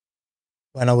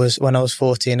when I was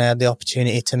 14, I had the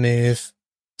opportunity to move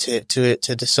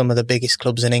to some of the biggest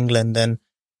clubs in England, and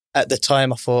at the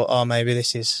time I thought, oh, maybe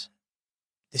this is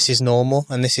normal,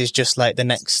 and this is just like the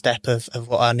next step of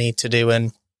what I need to do.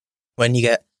 And when you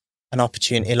get an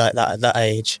opportunity like that at that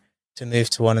age to move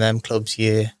to one of them clubs,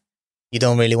 you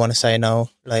don't really want to say no.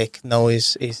 Like, no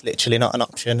is literally not an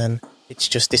option, and it's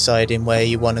just deciding where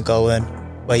you want to go and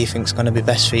where you think is going to be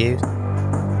best for you.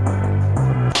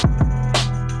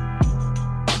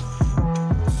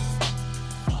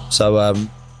 So,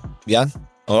 Jan,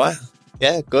 all right?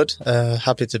 Yeah, good.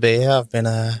 Happy to be here. I've been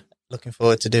looking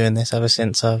forward to doing this ever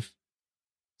since I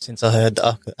heard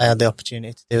that I had the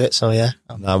opportunity to do it. So yeah,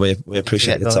 no, we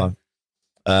appreciate your time.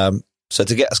 So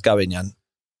to get us going, Jan,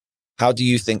 how do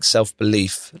you think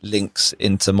self-belief links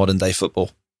into modern day football?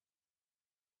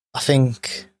 I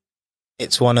think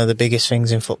it's one of the biggest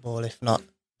things in football, if not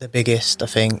the biggest. I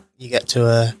think you get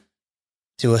to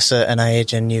a certain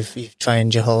age and you've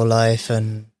trained your whole life,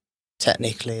 and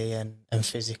technically and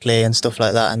physically and stuff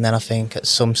like that, and then I think at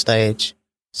some stage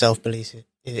self-belief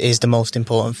is the most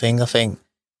important thing. I think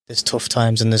there's tough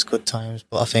times and there's good times,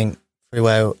 but I think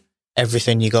throughout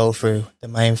everything you go through, the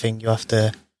main thing you have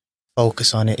to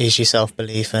focus on is your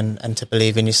self-belief and to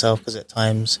believe in yourself, because at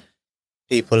times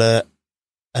people are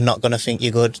not going to think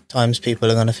you're good. Times people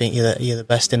are going to think you're the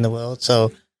best in the world.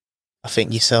 So I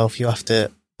think you have to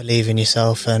believe in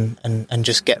yourself and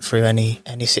just get through any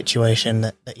situation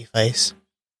that you face.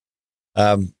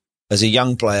 As a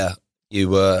young player, you've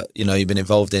been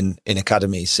involved in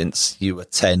academies since you were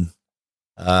 10.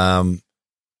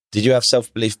 Did you have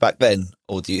self-belief back then,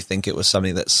 or do you think it was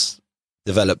something that's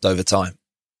developed over time?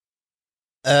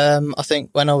 I think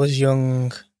when I was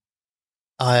young,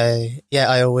 I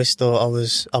always thought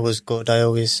I was good. I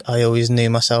always knew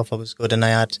myself I was good, and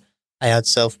I had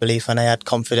self-belief and I had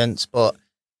confidence. But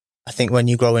I think when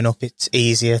you're growing up, it's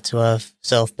easier to have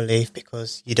self-belief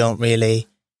because you don't really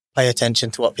pay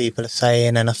attention to what people are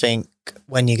saying. And I think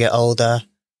when you get older,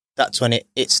 that's when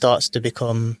it starts to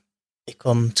become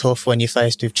tough, when you're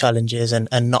faced with challenges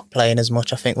and not playing as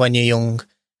much. I think when you're young,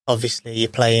 obviously you're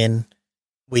playing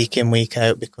week in, week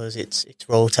out because it's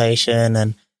rotation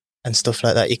and stuff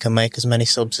like that. You can make as many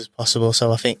subs as possible.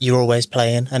 So I think you're always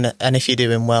playing. And if you're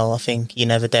doing well, I think you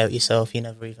never doubt yourself. You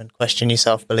never even question your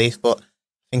self-belief. But I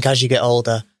think as you get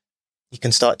older, you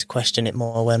can start to question it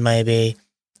more when maybe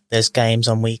there's games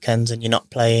on weekends and you're not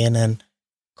playing, and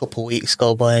a couple of weeks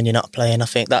go by and you're not playing. I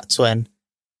think that's when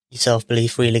your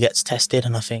self-belief really gets tested,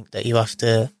 and I think that you have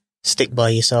to stick by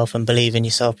yourself and believe in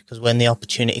yourself, because when the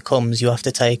opportunity comes, you have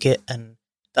to take it, and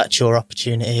that's your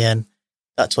opportunity, and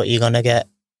that's what you're going to get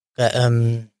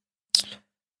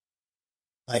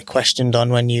questioned on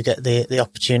when you get the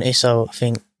opportunity. So I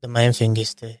think the main thing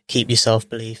is to keep your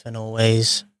self-belief and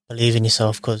always believe in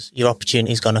yourself, because your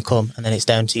opportunity is going to come, and then it's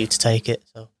down to you to take it.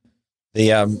 So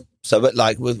we'll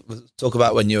talk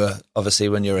about when you were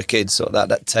a kid, sort of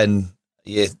that 10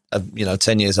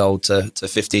 years old to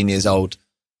 15 years old.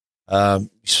 You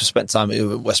spent time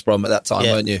at West Brom at that time,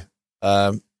 weren't you?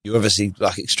 You were obviously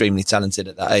extremely talented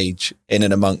at that age, in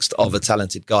and amongst other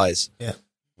talented guys. Yeah.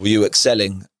 Were you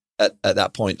excelling at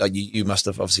that point? Like you must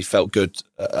have obviously felt good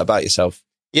about yourself.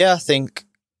 Yeah, I think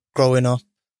growing up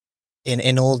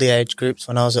in all the age groups,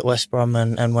 when I was at West Brom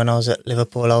and when I was at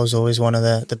Liverpool, I was always one of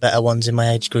the better ones in my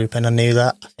age group, and I knew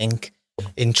that. I think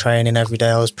in training every day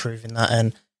I was proving that,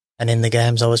 and in the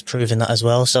games I was proving that as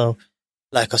well. So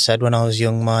like I said, when I was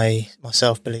young, my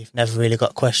self-belief never really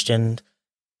got questioned,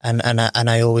 and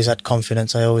I always had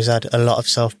confidence. I always had a lot of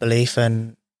self-belief,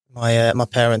 and my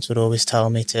parents would always tell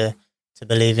me to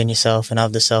believe in yourself and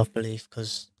have the self-belief,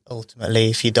 because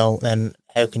ultimately if you don't, then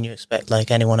how can you expect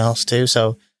anyone else to?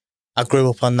 So I grew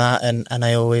up on that, and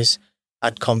I always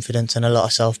had confidence and a lot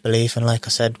of self-belief. And like I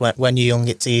said, when you're young,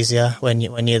 it's easier. When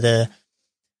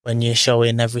you're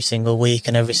showing every single week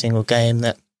and every single game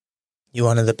that you're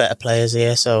one of the better players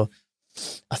here. So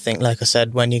I think, like I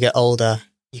said, when you get older,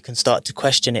 you can start to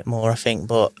question it more, I think.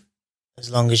 But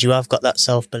as long as you have got that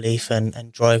self-belief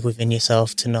and drive within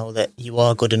yourself to know that you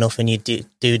are good enough and you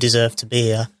do deserve to be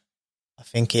here, I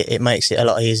think it makes it a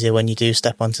lot easier when you do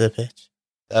step onto the pitch.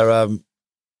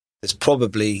 There's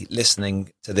probably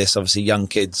listening to this, obviously young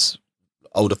kids,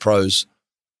 older pros,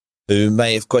 who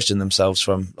may have questioned themselves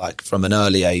from an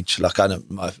early age. Like I know,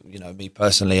 me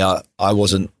personally, I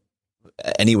wasn't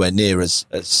anywhere near as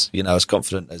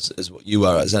confident as what you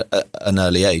were at an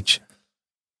early age.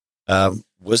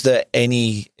 Was there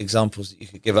any examples that you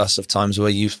could give us of times where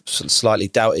you've slightly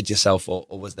doubted yourself, or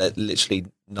was there literally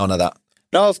none of that?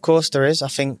 No, of course there is. I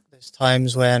think there's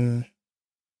times when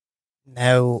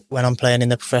I'm playing in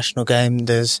the professional game,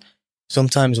 there's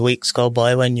sometimes weeks go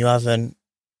by when you haven't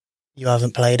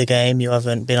played a game, you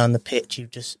haven't been on the pitch,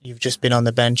 you've just been on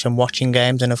the bench and watching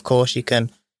games, and of course you can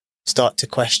start to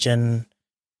question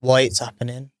why it's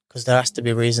happening, because there has to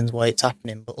be reasons why it's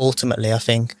happening. But ultimately, I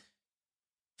think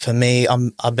for me,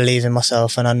 I believe in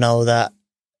myself, and I know that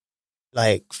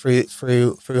like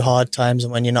through hard times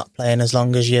and when you're not playing, as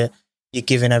long as you're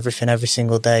giving everything every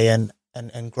single day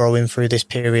and growing through this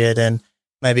period, and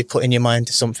maybe putting your mind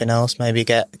to something else, maybe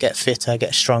get fitter,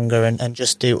 get stronger, and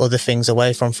just do other things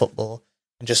away from football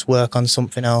and just work on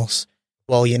something else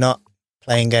while you're not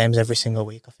playing games every single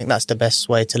week. I think that's the best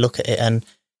way to look at it, and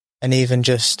even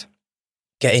just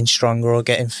getting stronger or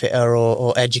getting fitter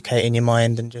or educating your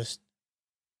mind and just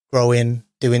growing,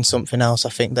 doing something else. I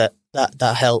think that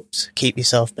helps keep your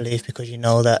self-belief, because you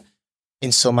know that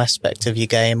in some aspect of your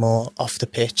game or off the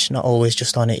pitch, not always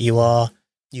just on it, you are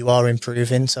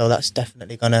improving. So that's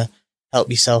definitely going to help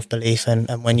your self-belief.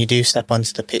 And when you do step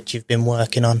onto the pitch, you've been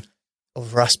working on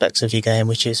other aspects of your game,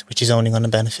 which is only going to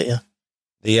benefit you.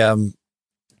 The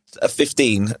at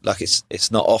 15, like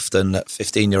it's not often that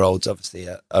 15-year-olds obviously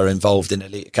are involved in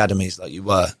elite academies like you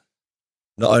were.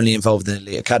 Not only involved in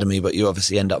elite academy, but you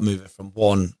obviously end up moving from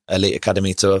one elite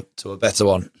academy to a better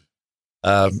one.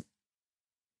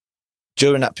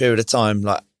 During that period of time,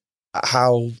 like,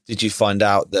 how did you find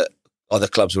out that other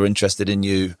clubs were interested in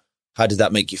you? How did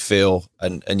that make you feel?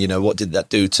 And you know, what did that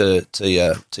do to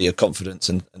your confidence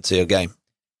and to your game?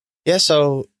 Yeah,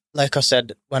 so like I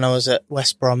said, when I was at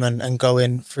West Brom and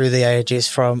going through the ages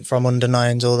from under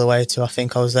 9s all the way to, I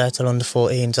think I was there till under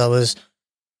 14s, I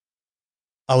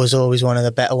was always one of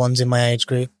the better ones in my age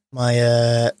group.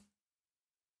 My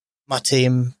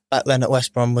team back then at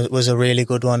West Brom was a really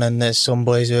good one, and there's some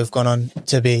boys who have gone on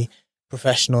to be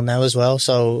professional now as well.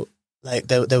 So like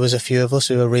there was a few of us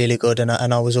who were really good, and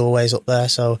I was always up there.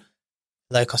 So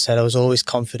like I said, I was always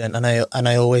confident, and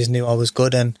I always knew I was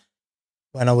good. And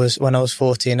when I was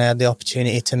 14, I had the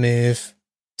opportunity to move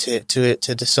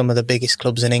to some of the biggest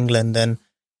clubs in England, and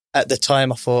at the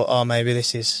time I thought, oh, maybe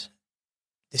this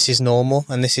is normal,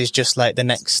 and this is just like the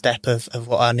next step of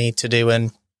what I need to do.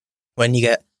 And when you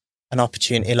get an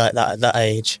opportunity like that at that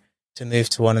age to move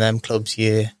to one of them clubs,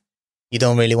 you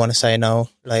don't really want to say no.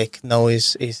 Like, no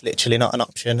is literally not an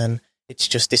option, and it's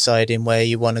just deciding where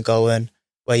you want to go and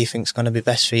where you think is going to be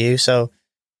best for you. So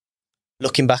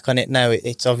looking back on it now,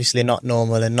 it's obviously not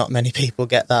normal, and not many people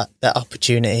get that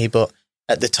opportunity. But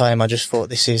at the time, I just thought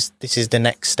this is the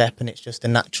next step, and it's just a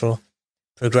natural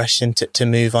progression to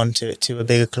move on to a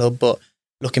bigger club. But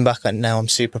looking back at it now, I'm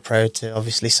super proud to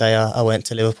obviously say I went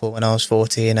to Liverpool when I was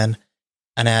 14, and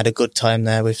I had a good time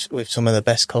there with some of the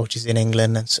best coaches in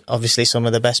England, and obviously some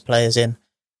of the best players in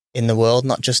the world,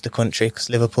 not just the country, because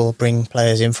Liverpool bring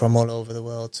players in from all over the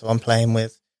world. So I'm playing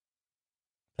with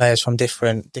players from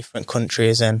different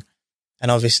countries, and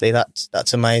obviously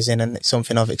that's amazing, and it's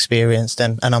something I've experienced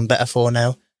and I'm better for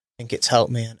now. I think it's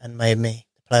helped me and made me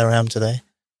the player I am today.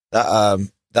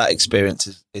 That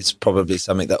experience is probably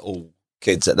something that all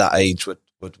kids at that age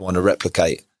would want to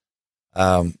replicate.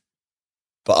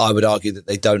 But I would argue that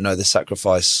they don't know the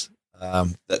sacrifice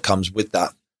that comes with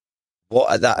that.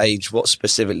 At that age, what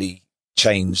specifically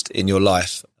changed in your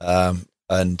life,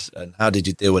 and how did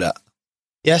you deal with that?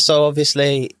 Yeah, so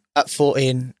obviously at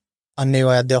 14, I knew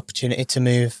I had the opportunity to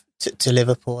move to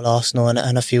Liverpool, Arsenal,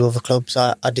 and a few other clubs.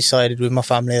 I decided with my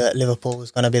family that Liverpool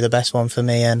was going to be the best one for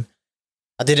me, and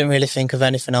I didn't really think of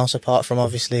anything else apart from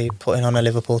obviously putting on a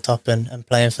Liverpool top and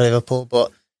playing for Liverpool.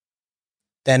 But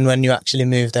then when you actually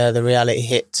move there, the reality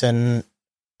hits, and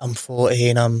I'm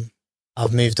 14.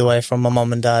 I've moved away from my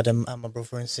mum and dad and my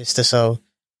brother and sister, so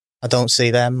I don't see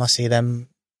them. I see them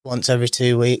once every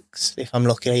 2 weeks, if I'm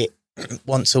lucky,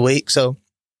 once a week. So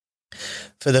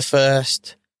for the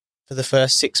first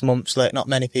 6 months, like, not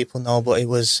many people know, but it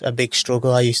was a big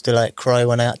struggle. I used to like cry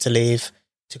when I had to leave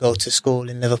to go to school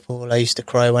in Liverpool. I used to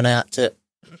cry when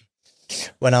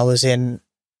when I was in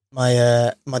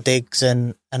my digs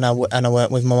and I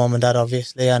weren't with my mum and dad,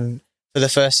 obviously. And for the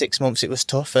first 6 months, it was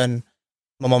tough. And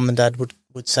my mum and dad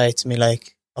would say to me,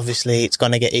 like, obviously it's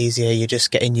going to get easier. You're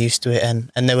just getting used to it.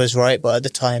 And they was right. But at the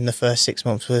time, the first 6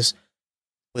 months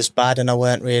was bad, and I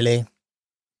weren't really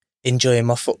enjoying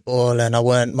my football, and I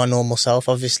weren't my normal self,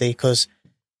 obviously, because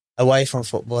away from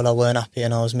football, I weren't happy,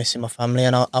 and I was missing my family,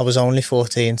 and I was only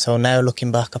 14. So now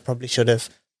looking back, I probably should have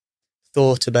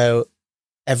thought about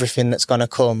everything that's going to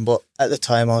come. But at the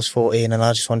time, I was 14 and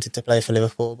I just wanted to play for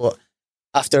Liverpool. But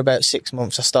after about 6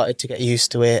 months, I started to get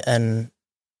used to it, and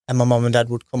my mum and dad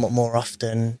would come up more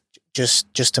often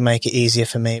just to make it easier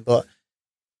for me. But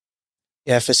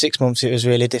yeah, for 6 months, it was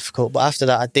really difficult. But after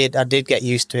that, I did get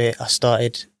used to it. I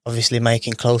started obviously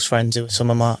making close friends with some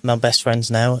of my best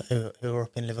friends now who are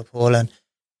up in Liverpool. And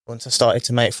once I started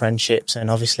to make friendships, and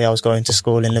obviously I was going to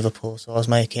school in Liverpool, so I was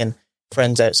making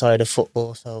friends outside of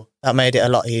football. So that made it a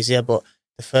lot easier. But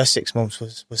the first 6 months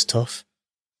was tough.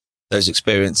 Those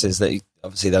experiences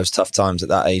obviously those tough times at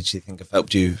that age, you think have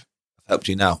helped you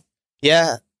now?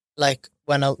 Yeah, like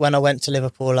when I went to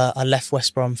Liverpool, I left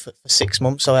West Brom for 6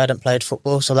 months, so I hadn't played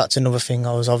football. So that's another thing.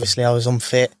 I was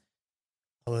unfit.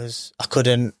 I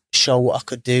couldn't show what I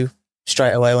could do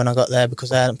straight away when I got there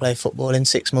because I hadn't played football in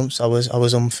 6 months. I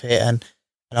was unfit and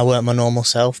I weren't my normal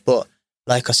self. But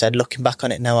like I said, looking back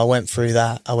on it now, I went through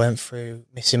that. I went through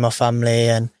missing my family,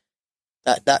 and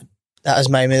that has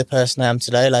made me the person I am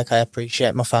today. Like, I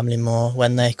appreciate my family more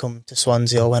when they come to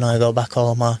Swansea or when I go back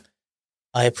home.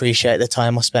 I appreciate the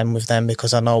time I spend with them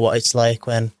because I know what it's like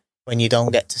when you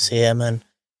don't get to see them, and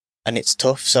it's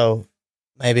tough. So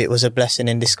maybe it was a blessing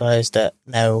in disguise that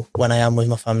now when I am with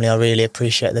my family, I really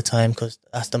appreciate the time because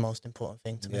that's the most important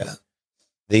thing to me. Yeah.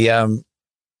 The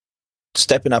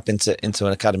stepping up into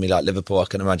an academy like Liverpool, I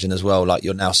can imagine as well, like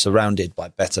you're now surrounded by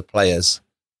better players.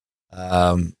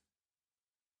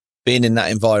 Being in that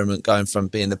environment, going from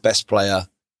being the best player,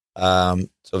 so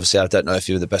obviously I don't know if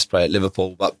you were the best player at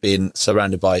Liverpool, but being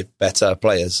surrounded by better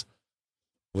players,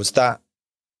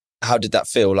 how did that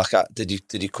feel? Like, did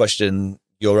you question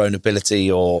your own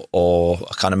ability, or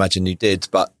I can't imagine you did,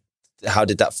 but how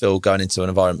did that feel going into an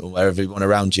environment where everyone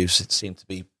around you seemed to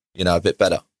be, a bit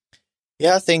better?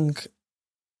 Yeah, I think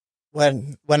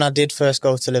when I did first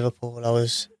go to Liverpool, I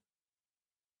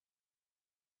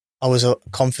was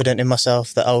confident in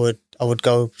myself that I would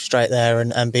go straight there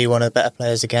and be one of the better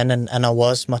players again, and I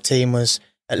was. My team at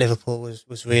Liverpool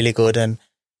was really good, and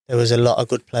there was a lot of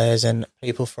good players and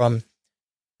people from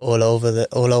all over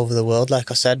the world, like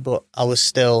I said, but I was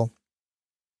still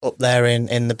up there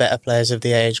in the better players of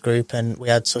the age group, and we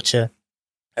had such a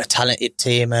talented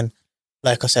team. And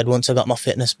like I said, once I got my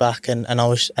fitness back and I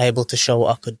was able to show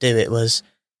what I could do, it was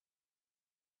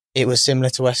similar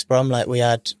to West Brom. Like, we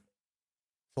had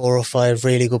 4 or 5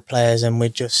 really good players, and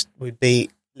we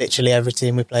beat literally every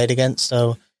team we played against.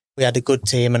 So we had a good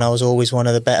team, and I was always one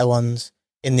of the better ones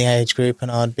in the age group,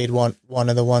 and I'd be one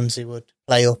of the ones who would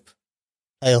play up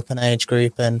an age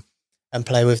group and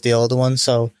play with the older ones.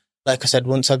 So like I said,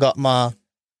 once I got my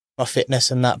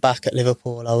fitness and that back at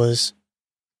Liverpool, I was,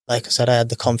 like I said, I had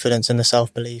the confidence and the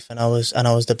self-belief, and I was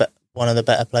one of the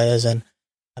better players, and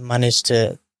managed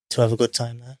to have a good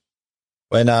time there.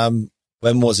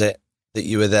 When was it that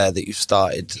you were there, that you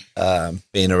started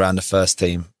being around the first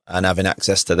team and having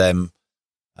access to them,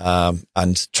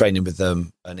 and training with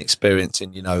them and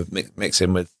experiencing,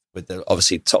 mixing with the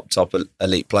obviously top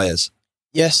elite players?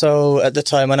 Yeah, so at the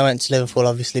time when I went to Liverpool,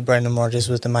 obviously Brendan Rodgers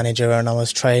was the manager, and I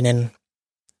was training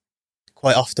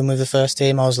quite often with the first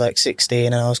team. I was like 16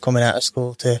 and I was coming out of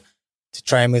school to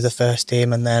train with the first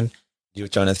team, and then... You were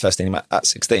joining the first team at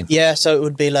 16? Yeah, so it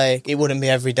would be like, it wouldn't be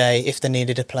every day. If they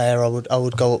needed a player, I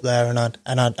would go up there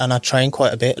and I'd train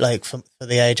quite a bit, like for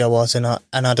the age I was, and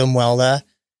I done well there,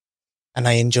 and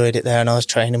I enjoyed it there, and I was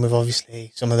training with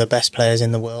obviously some of the best players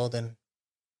in the world, and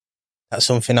that's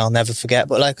something I'll never forget.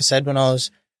 But like I said, when I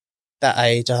was that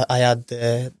age, I had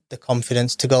the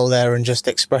confidence to go there and just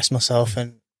express myself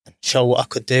and show what I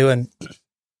could do, and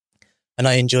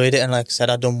I enjoyed it. And like I said,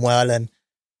 I'd done well,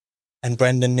 and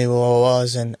Brendan knew who I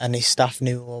was, and his staff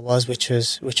knew who I was, which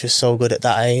was so good at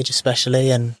that age,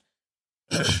 especially. And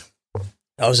that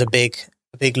was a big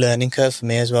learning curve for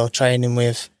me as well, training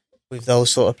with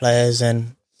those sort of players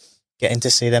and getting to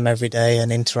see them every day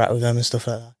and interact with them and stuff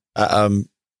like that.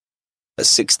 At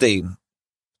 16,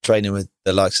 training with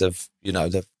the likes of,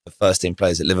 the first team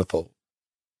players at Liverpool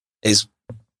is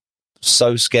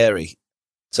so scary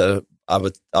to, I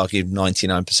would argue,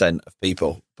 99% of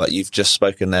people. But you've just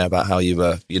spoken there about how you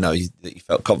were, that you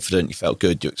felt confident, you felt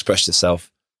good, you expressed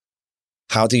yourself.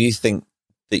 How do you think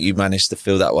that you managed to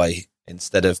feel that way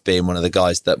instead of being one of the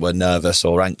guys that were nervous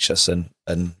or anxious and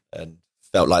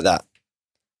felt like that?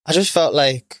 I just felt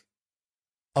like,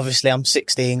 obviously I'm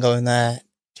 16 going there,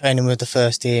 training with the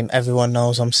first team. Everyone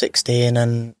knows I'm 16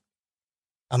 and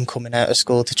I'm coming out of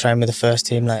school to train with the first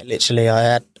team. Like, literally,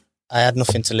 I had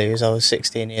nothing to lose. I was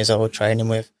 16 years old training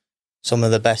with some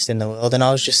of the best in the world, and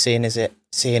I was just seeing it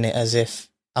as if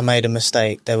I made a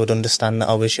mistake, they would understand that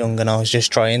I was young and I was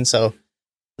just trying. So,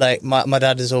 like, my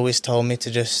dad has always told me to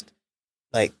just,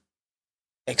 like,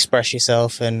 express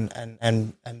yourself and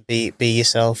be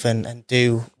yourself and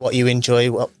do what you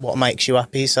enjoy, what makes you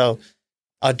happy. So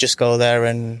I'd just go there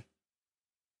and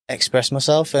express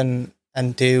myself and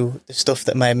do the stuff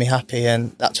that made me happy.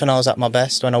 And that's when I was at my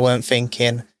best, when I weren't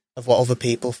thinking of what other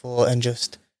people thought and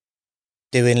just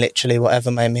doing literally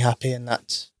whatever made me happy, and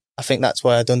I think that's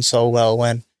why I done so well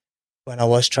when I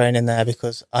was training there,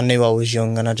 because I knew I was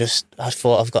young and I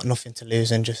thought I've got nothing to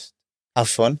lose and just have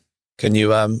fun. Can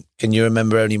you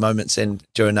remember any moments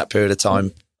during that period of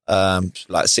time,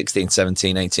 like 16,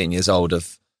 17, 18 years old,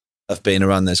 of being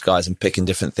around those guys and picking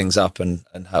different things up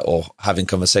or having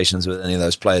conversations with any of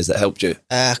those players that helped you?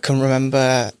 I can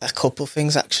remember a couple of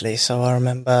things actually. So I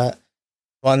remember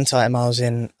one time I was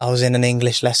in an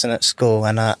English lesson at school,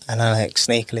 and I like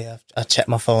sneakily I checked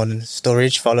my phone and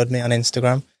Sturridge followed me on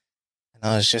Instagram, and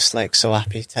I was just like so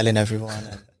happy, telling everyone,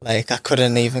 and like I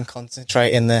couldn't even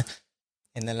concentrate in the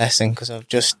lesson because I've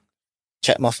just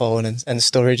checked my phone and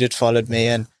Sturridge had followed me,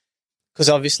 and because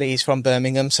obviously he's from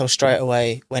Birmingham, so straight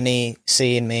away when he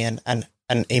seen me and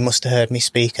he must have heard me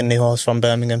speak and knew I was from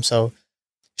Birmingham, so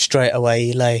straight away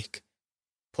he like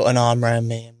put an arm around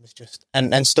me and was just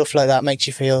and stuff like that makes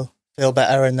you feel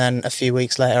better. And then a few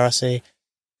weeks later I see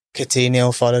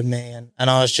Coutinho followed me, and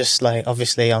I was just like,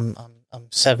 obviously I'm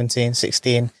 17,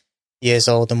 16 years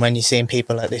old, and when you're seeing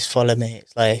people like this follow me,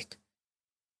 it's like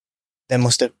they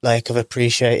must have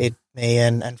appreciated me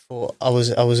and thought I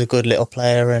was a good little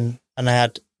player, and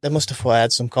they must have thought I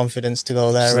had some confidence to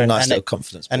go there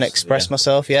and express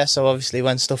myself. Yeah, so obviously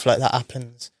when stuff like that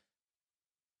happens,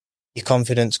 your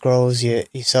confidence grows, your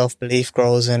self-belief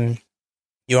grows, and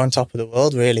you're on top of the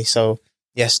world, really. So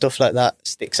yeah, stuff like that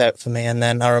sticks out for me. And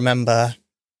then I remember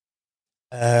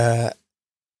I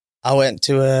went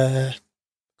to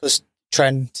because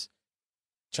Trent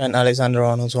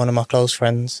Alexander-Arnold's one of my close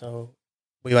friends, so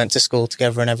we went to school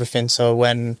together and everything. So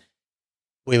when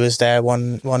we was there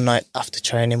one night after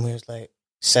training, we was like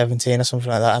 17 or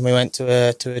something like that, and we went to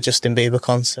a Justin Bieber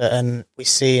concert, and we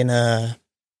seen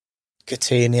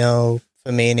Coutinho,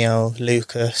 Firmino,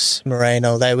 Lucas,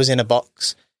 Moreno. They was in a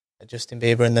box at Justin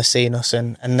Bieber, and they seen us,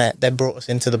 and they brought us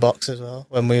into the box as well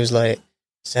when we was like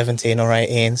 17 or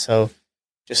 18. So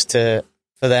just for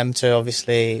them to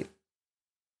obviously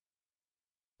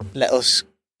let us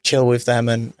chill with them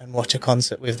and watch a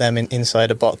concert with them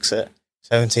inside a box at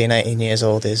 17, 18 years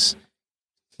old is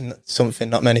something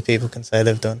not many people can say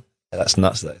they've done. Yeah, that's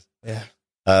nuts, though.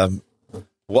 Yeah.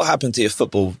 What happened to your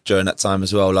football during that time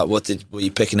as well? Like, were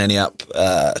you picking any up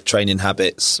training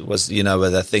habits? Were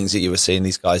there things that you were seeing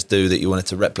these guys do that you wanted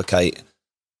to replicate?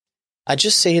 I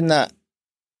just seen that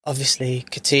obviously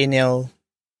Coutinho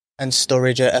and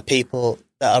Sturridge are people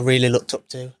that I really looked up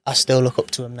to. I still look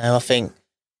up to them now. I think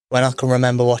when I can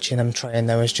remember watching them train,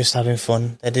 they was just having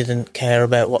fun. They didn't care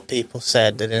about what people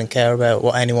said. They didn't care about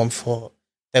what anyone thought.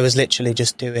 They was literally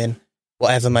just doing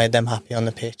whatever made them happy on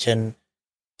the pitch and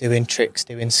doing tricks,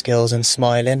 doing skills and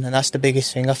smiling. And that's the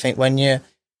biggest thing. I think when you're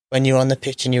on the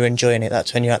pitch and you're enjoying it,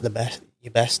 that's when you're at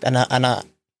your best. And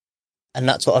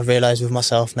that's what I've realised with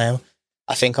myself now.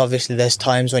 I think obviously there's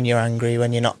times when you're angry,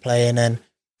 when you're not playing, and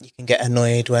you can get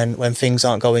annoyed when things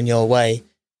aren't going your way.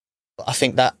 But I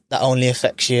think that only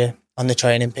affects you on the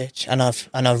training pitch, and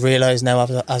I've realised now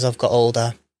as I've got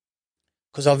older,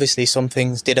 because obviously some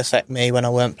things did affect me when I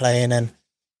weren't playing, and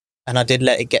I did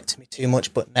let it get to me too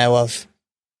much. But now I've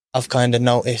kind of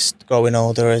noticed growing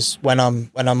older is when I'm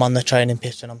on the training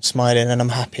pitch and I'm smiling and I'm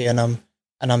happy and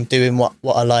I'm doing what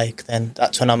I like, then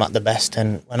that's when I'm at the best.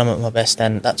 And when I'm at my best,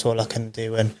 then that's all I can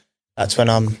do, and that's when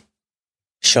I'm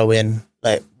showing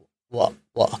like what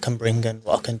I can bring and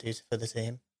what I can do for the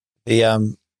team.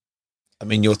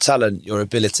 Your talent, your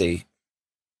ability,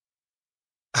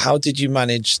 how did you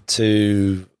manage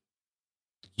to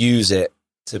use it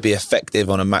to be effective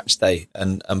on a match day?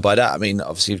 And by that, I mean,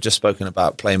 obviously you've just spoken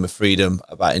about playing with freedom,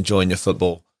 about enjoying your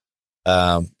football,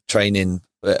 training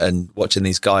and watching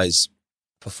these guys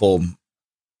perform.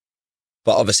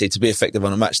 But obviously to be effective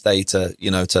on a match day,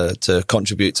 to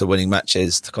contribute to winning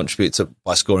matches, to contribute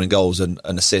by scoring goals and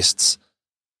assists.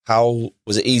 How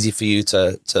was it easy for you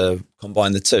to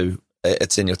combine the two?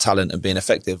 It's in your talent and being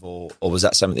effective, or was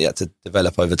that something that you had to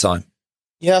develop over time?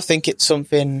 Yeah, I think it's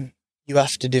something you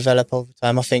have to develop over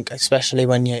time. I think especially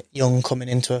when you're young, coming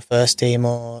into a first team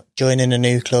or joining a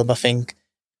new club, I think,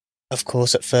 of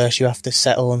course, at first you have to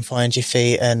settle and find your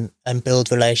feet and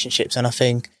build relationships. And I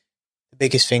think the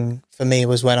biggest thing for me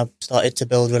was when I started to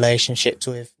build relationships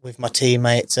with my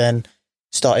teammates and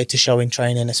started to show in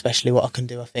training, especially what I can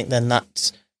do. I think then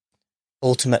that's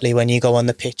ultimately when you go on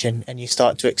the pitch and you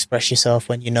start to express yourself,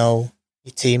 when your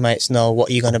teammates know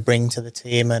what you're going to bring to the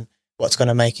team and what's going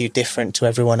to make you different to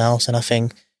everyone else. And I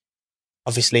think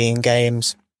obviously in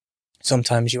games,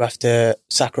 sometimes you have to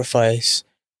sacrifice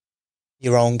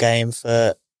your own game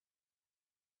for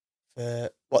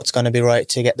what's going to be right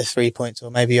to get the 3 points, or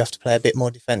maybe you have to play a bit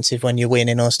more defensive when you're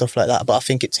winning or stuff like that. But I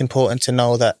think it's important to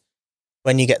know that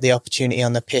when you get the opportunity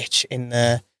on the pitch in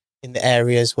the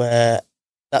areas where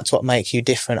that's what makes you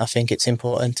different, I think it's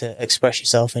important to express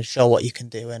yourself and show what you can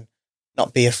do and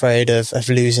not be afraid of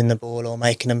losing the ball or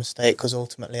making a mistake, because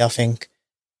ultimately I think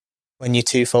when you're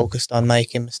too focused on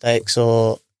making mistakes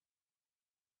or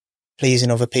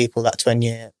pleasing other people, that's when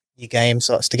your game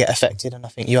starts to get affected. And I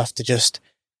think you have to just,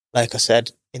 like I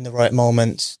said, in the right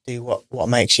moments, do what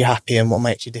makes you happy and what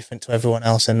makes you different to everyone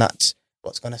else, and that's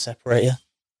what's going to separate you.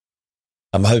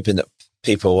 I'm hoping that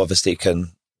people obviously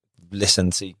can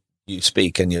listen to you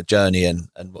speak and your journey and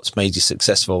what's made you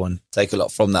successful and take a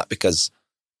lot from that, because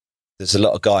there's a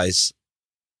lot of guys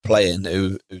playing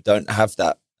who don't have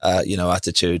that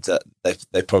attitude, that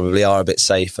they probably are a bit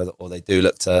safe, or they do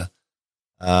look to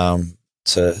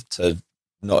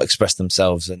not express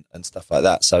themselves and stuff like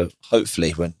that. So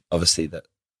hopefully, when obviously the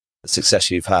success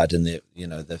you've had and the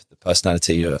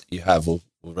personality you have will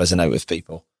resonate with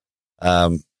people.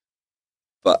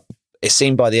 But it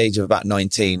seemed by the age of about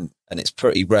 19, and it's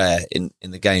pretty rare in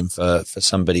the game for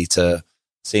somebody to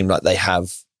seem like they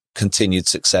have continued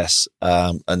success,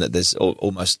 and that there's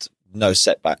almost no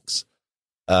setbacks.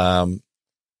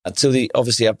 Until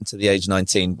obviously up until the age of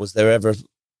 19,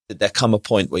 did there come a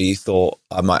point where you thought,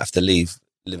 I might have to leave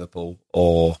Liverpool,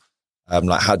 or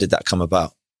how did that come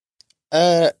about?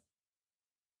 It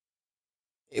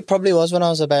probably was when I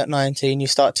was about 19. You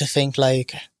start to think,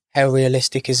 like, how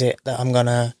realistic is it that I'm going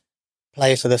to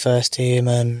play for the first team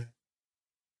and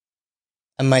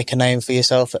make a name for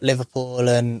yourself at Liverpool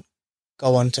and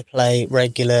go on to play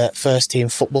regular first team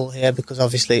football here, because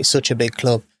obviously it's such a big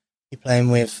club. You're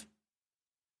playing with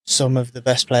some of the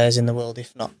best players in the world,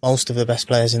 if not most of the best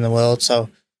players in the world. So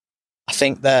I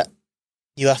think that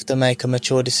you have to make a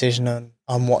mature decision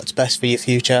on what's best for your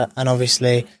future. And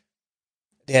obviously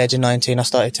at the age of 19, I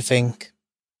started to think,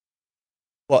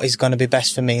 what is going to be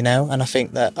best for me now? And I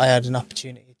think that I had an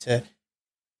opportunity to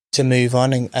move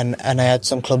on, and I had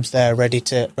some clubs there ready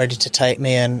to take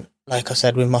me. And like I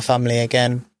said, with my family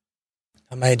again,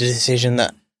 I made a decision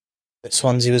that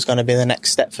Swansea was going to be the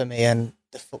next step for me, and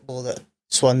the football that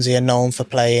Swansea are known for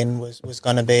playing was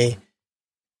going to be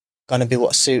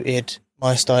what suited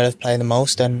my style of play the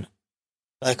most. And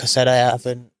like I said, I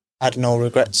haven't had no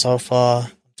regrets so far.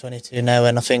 I'm 22 now,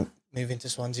 and I think moving to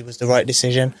Swansea was the right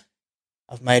decision.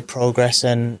 I've made progress,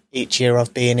 and each year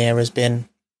I've been here has been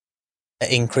an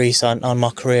increase on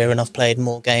my career, and I've played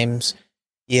more games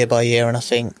year by year. And I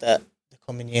think that the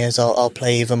coming years I'll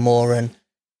play even more and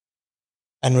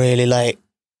really like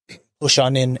push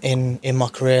on in my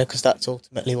career, because that's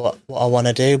ultimately what I want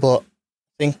to do. But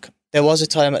I think there was a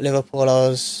time at Liverpool, I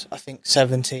was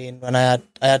 17, when I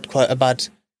had quite a bad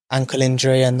ankle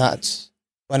injury, and that's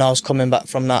when I was coming back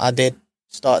from that, I did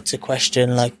start to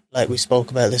question, like we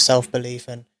spoke about, the self-belief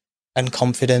and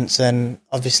confidence. And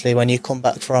obviously when you come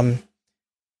back from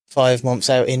 5 months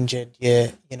out injured,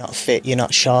 you're not fit, you're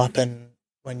not sharp, and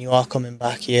when you are coming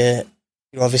back, you're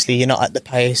not at the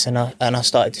pace. And I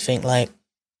started to think, like,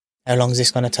 how long is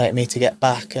this going to take me to get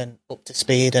back and up to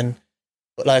speed?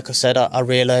 But like I said, I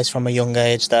realised from a young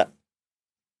age that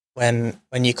when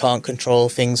you can't control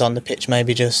things on the pitch,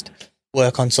 maybe just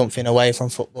work on something away from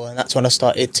football. And that's when I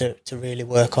started to really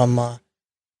work on my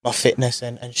fitness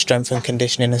and strength and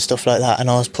conditioning and stuff like that. And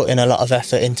I was putting a lot of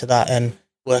effort into that and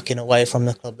working away from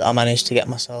the club, that I managed to get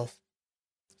myself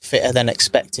fitter than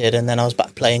expected. And then I was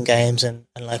back playing games, and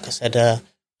like I said,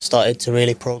 started to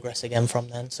really progress again from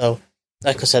then. So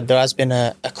like I said, there has been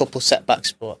a couple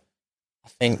setbacks, but I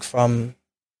think from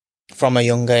a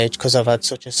young age, because I've had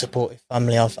such a supportive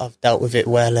family, I've dealt with it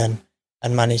well and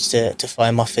managed to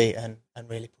find my feet and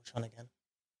really push on again.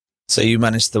 So you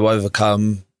managed to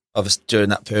overcome, obviously, during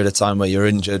that period of time where you're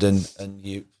injured and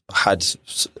you had,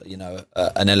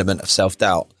 an element of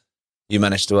self-doubt. You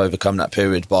managed to overcome that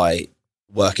period by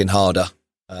working harder,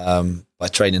 by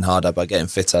training harder, by getting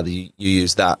fitter. You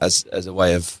use that as a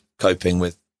way of coping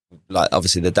with, like,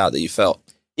 obviously the doubt that you felt.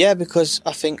 Yeah, because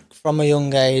I think from a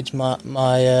young age, my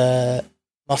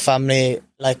family,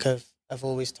 like, have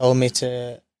always told me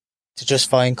to just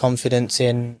find confidence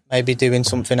in maybe doing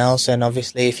something else. And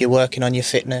obviously, if you're working on your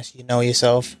fitness, you know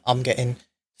yourself, I'm getting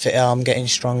fitter, I'm getting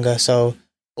stronger. So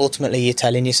ultimately, you're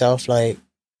telling yourself, like,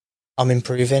 I'm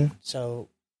improving. So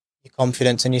your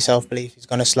confidence and your self-belief is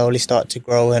going to slowly start to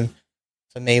grow. And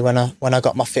for me, when I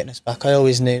got my fitness back, I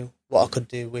always knew what I could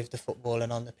do with the football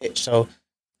and on the pitch. So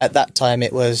at that time,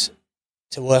 it was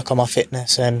to work on my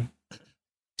fitness and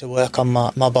to work on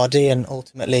my body and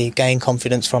ultimately gain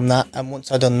confidence from that. And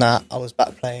once I'd done that, I was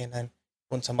back playing. And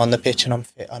once I'm on the pitch and I'm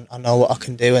fit, I know what I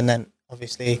can do. And then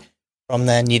obviously from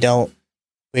then, you don't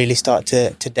really start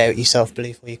to doubt your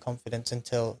self-belief or your confidence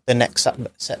until the next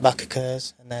setback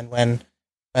occurs. And then when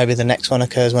maybe the next one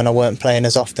occurs, when I weren't playing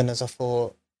as often as I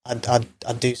thought,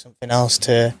 I'd do something else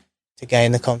to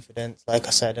gain the confidence, like I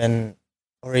said, and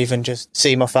or even just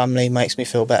see my family makes me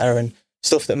feel better, and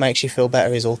stuff that makes you feel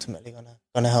better is ultimately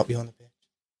gonna help you on the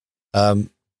pitch.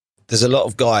 There's a lot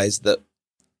of guys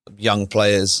young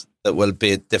players that will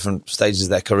be at different stages of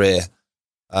their career,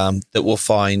 that will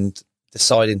find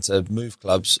deciding to move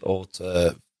clubs or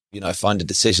to, find a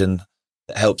decision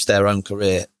that helps their own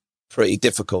career pretty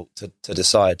difficult to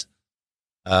decide.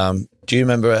 Do you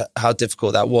remember how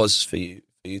difficult that was for you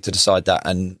to decide that?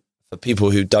 And for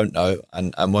people who don't know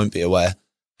and won't be aware,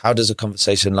 how does a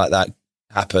conversation like that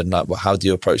happen? Like, how do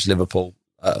you approach Liverpool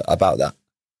about that?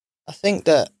 I think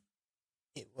that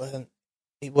it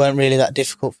weren't really that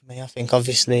difficult for me. I think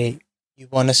obviously you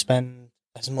want to spend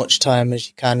as much time as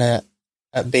you can at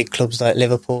big clubs like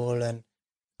Liverpool, and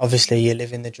obviously you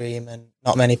live in the dream, and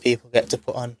not many people get to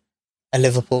put on a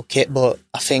Liverpool kit. But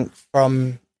I think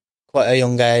from quite a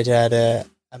young age I had a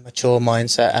mature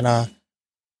mindset,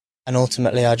 and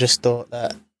ultimately I just thought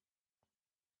that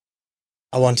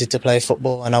I wanted to play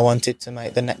football and I wanted to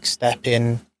make the next step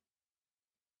in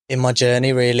my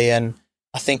journey, really. And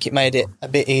I think it made it a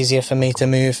bit easier for me to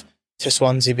move to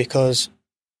Swansea because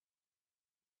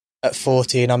at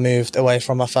 14 I moved away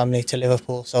from my family to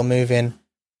Liverpool, so moving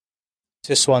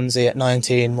to Swansea at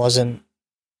 19 wasn't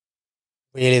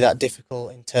really that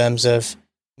difficult in terms of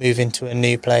moving to a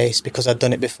new place because I'd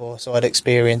done it before, so I'd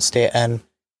experienced it and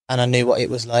I knew what it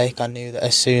was like. I knew that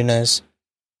as soon as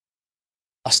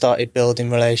I started building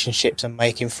relationships and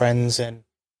making friends and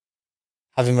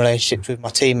having relationships with my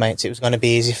teammates, it was going to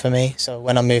be easy for me. So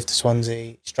when I moved to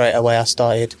Swansea, straight away I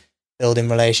started building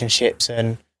relationships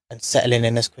and settling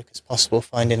in as quick as possible,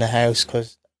 finding a house,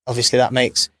 because obviously that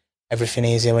makes everything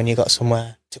easier when you got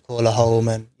somewhere to call a home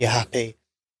and you're happy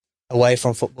away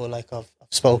from football. Like I've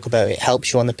spoke about, it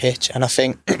helps you on the pitch. And I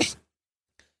think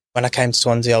when I came to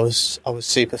Swansea, I was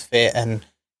super fit, and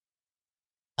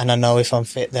I know if I'm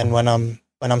fit, then when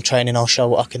I'm training, I'll show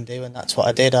what I can do, and that's what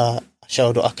I did. I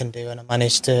showed what I can do, and I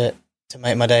managed to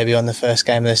make my debut on the first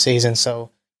game of the season.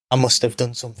 So I must have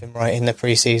done something right in the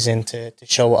pre-season to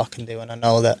show what I can do, and I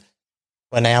know that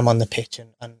when I am on the pitch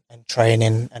and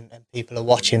training and people are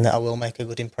watching, that I will make a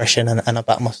good impression, and I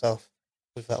back myself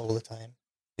with that all the time.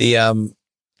 The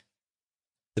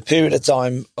period of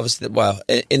time, obviously, well,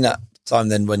 in that time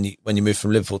then when you moved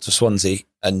from Liverpool to Swansea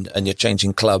and you're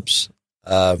changing clubs,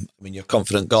 I mean, you're a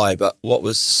confident guy, but what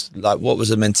was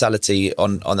the mentality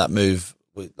on that move?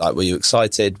 Like, were you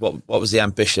excited? What was the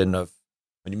ambition of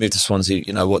when you moved to Swansea?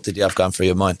 What did you have going through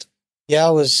your mind? Yeah,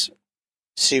 I was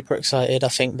super excited, I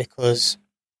think, because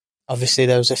obviously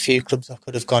there was a few clubs I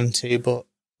could have gone to, but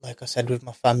like I said, with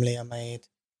my family, I made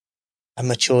a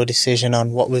mature decision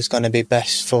on what was going to be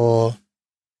best for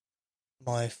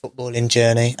my footballing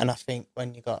journey. And I think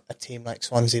when you got a team like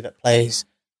Swansea that plays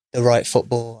the right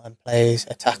football and plays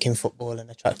attacking football and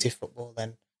attractive football,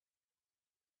 then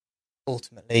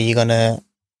ultimately you're going to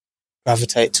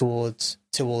gravitate towards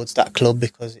that club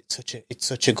because it's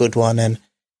such a good one. And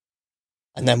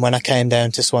then when I came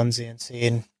down to Swansea and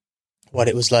seeing what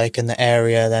it was like in the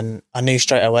area, then I knew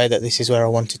straight away that this is where I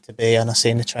wanted to be. And I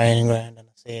seen the training ground and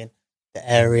I seen the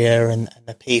area and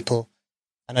the people,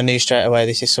 and I knew straight away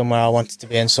this is somewhere I wanted to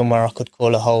be and somewhere I could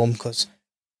call a home. Because,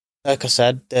 like I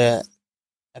said, a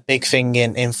big thing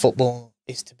in football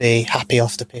is to be happy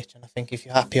off the pitch, and I think if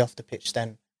you're happy off the pitch,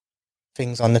 then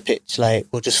things on the pitch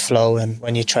will just flow. And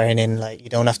when you're training, you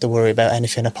don't have to worry about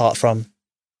anything apart from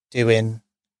doing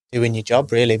your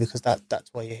job, really, because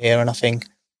that's why you're here. And I think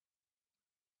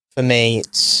for me,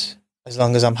 it's as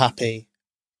long as I'm happy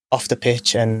off the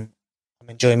pitch and I'm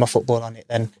enjoying my football on it,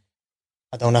 then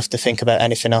I don't have to think about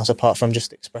anything else apart from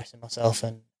just expressing myself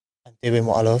and doing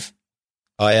what I love.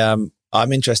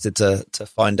 I'm interested to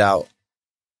find out,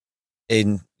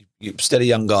 you're still a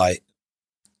young guy,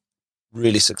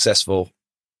 really successful,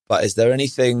 but is there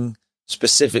anything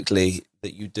specifically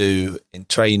that you do in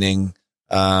training,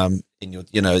 in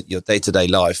your day-to-day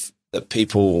life, that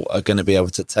people are going to be able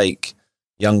to take,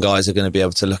 young guys are going to be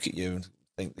able to look at you and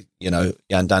think,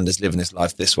 Jan Dander's living his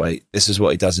life this way. This is what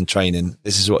he does in training.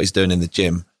 This is what he's doing in the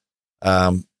gym.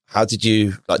 How did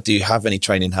you, do you have any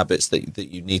training habits that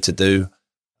you need to do?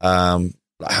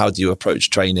 How do you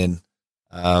approach training?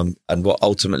 And what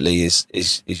ultimately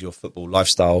is your football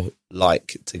lifestyle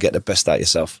like to get the best out of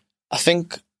yourself? I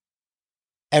think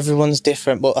everyone's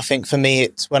different, but I think for me,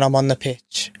 it's when I'm on the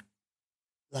pitch.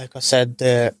 Like I said,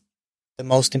 the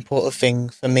most important thing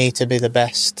for me to be the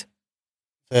best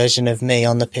version of me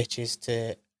on the pitch is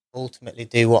to ultimately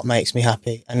do what makes me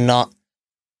happy and not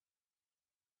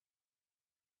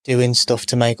doing stuff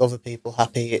to make other people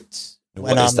happy. It's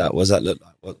What is that? What does that look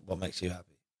like? What makes you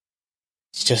happy?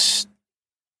 It's just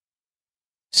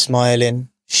smiling,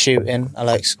 shooting. I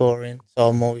like scoring, so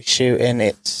I'm always shooting.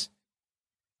 It's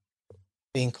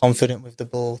being confident with the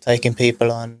ball, taking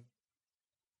people on,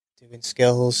 doing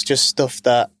skills, just stuff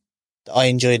that I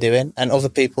enjoy doing. And other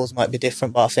people's might be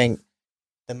different, but I think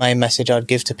the main message I'd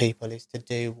give to people is to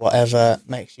do whatever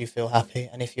makes you feel happy.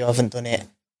 And if you haven't done it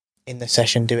in the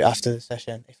session, do it after the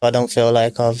session. If I don't feel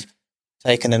like I've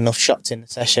taken enough shots in the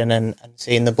session and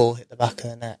seeing the ball hit the back of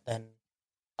the net, then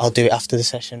I'll do it after the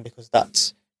session, because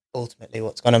that's ultimately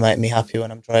what's going to make me happy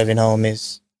when I'm driving home,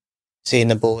 is seeing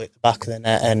the ball hit the back of the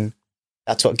net, and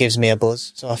that's what gives me a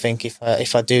buzz. So I think if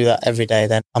I do that every day,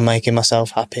 then I'm making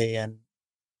myself happy. And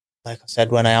like I said,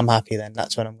 when I am happy, then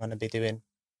that's when I'm going to be doing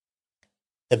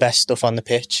the best stuff on the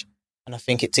pitch. And I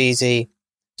think it's easy,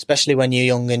 especially when you're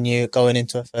young and you're going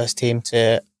into a first team,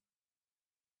 to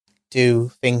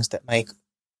do things that make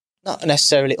not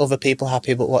necessarily other people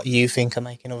happy, but what you think are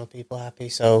making other people happy.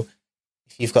 So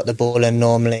if you've got the ball, and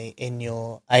normally in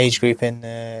your age group in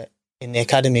the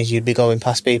academies, you'd be going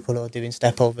past people or doing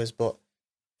stepovers, but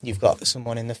you've got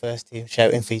someone in the first team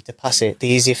shouting for you to pass it. The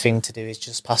easier thing to do is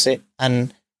just pass it.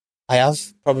 And I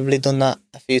have probably done that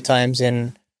a few times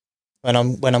when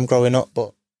I'm growing up,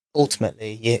 but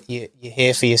ultimately you're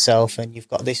here for yourself, and you've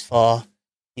got this far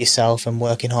yourself and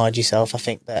working hard yourself. I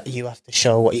think that you have to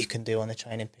show what you can do on the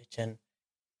training pitch, and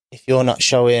if you're not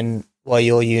showing why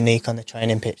you're unique on the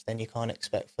training pitch, then you can't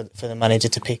expect for the manager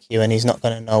to pick you, and he's not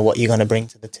going to know what you're going to bring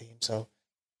to the team. So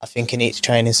I think in each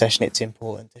training session it's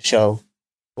important to show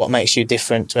what makes you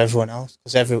different to everyone else,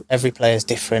 because every player is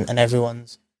different and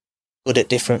everyone's good at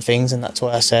different things. And that's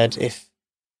why I said, if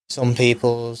some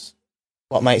people's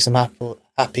what makes them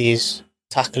happy is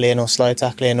tackling or slow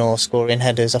tackling or scoring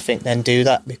headers, I think then do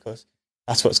that, because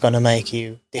that's what's going to make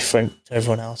you different to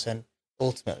everyone else. And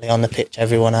ultimately on the pitch,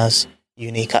 everyone has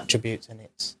unique attributes, and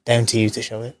it's down to you to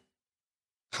show it.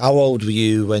 How old were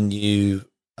you when you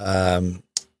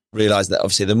realised that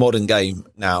obviously the modern game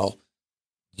now,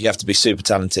 you have to be super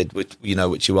talented, which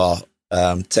you are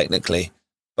technically,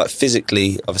 but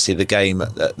physically, obviously the game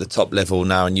at the top level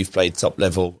now, and you've played top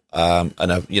level and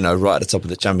are, right at the top of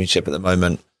the championship at the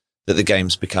moment, that the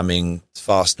game's becoming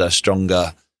faster,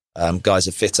 stronger, guys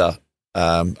are fitter.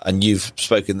 And you've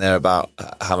spoken there about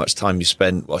how much time you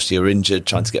spent whilst you were injured,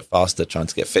 trying to get faster, trying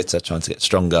to get fitter, trying to get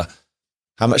stronger.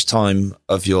 How much time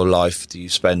of your life do you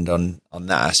spend on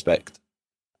that aspect?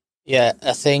 Yeah,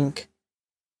 I think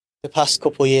the past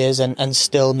couple of years and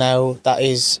still now, that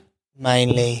is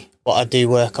mainly what I do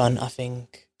work on. I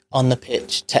think on the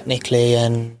pitch, technically,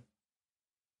 and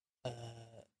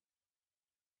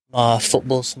my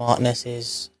football smartness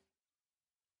is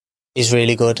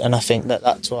really good, and I think that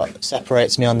that's what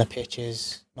separates me on the pitch,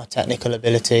 is my technical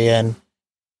ability and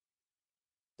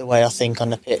the way I think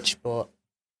on the pitch. But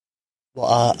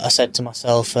what I said to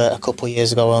myself a couple of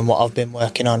years ago, and what I've been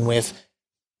working on with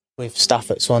staff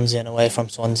at Swansea and away from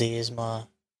Swansea, is my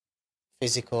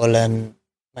physical and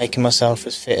making myself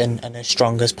as fit and as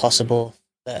strong as possible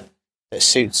that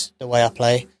suits the way I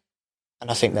play. And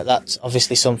I think that that's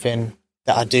obviously something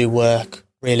that I do work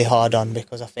really hard on,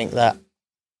 because I think that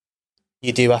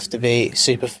you do have to be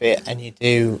super fit, and you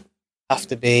do have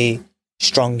to be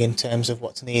strong in terms of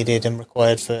what's needed and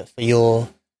required for your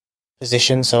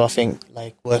position. So I think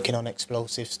like working on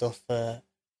explosive stuff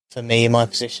for me in my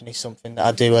position is something that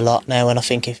I do a lot now. And I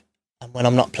think when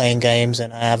I'm not playing games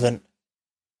and I haven't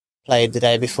played the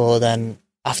day before, then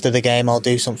after the game I'll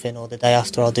do something, or the day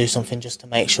after I'll do something, just to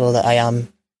make sure that I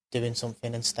am doing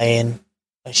something and staying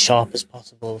as sharp as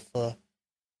possible for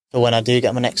when I do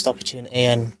get my next opportunity.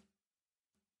 And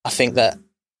I think that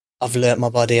I've learnt my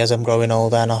body as I'm growing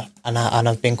older, and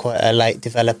I've been quite a late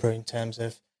developer in terms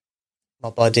of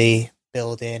my body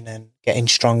building and getting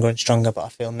stronger and stronger. But I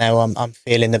feel now I'm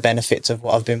feeling the benefits of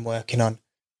what I've been working on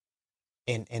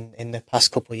in the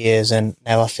past couple of years, and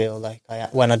now I feel like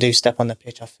when I do step on the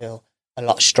pitch, I feel a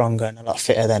lot stronger and a lot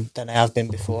fitter than I have been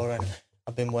before. And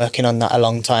I've been working on that a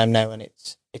long time now, and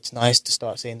it's nice to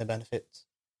start seeing the benefits.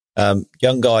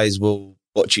 Young guys will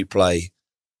watch you play,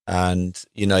 and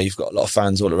you've got a lot of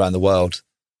fans all around the world.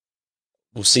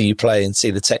 Will see you play and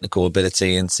see the technical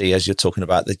ability, and see, as you're talking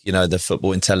about, the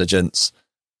football intelligence,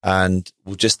 and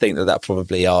we'll just think that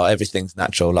probably everything's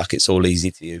natural, like it's all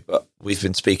easy to you. But we've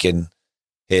been speaking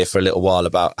here for a little while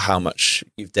about how much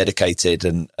you've dedicated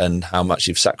and how much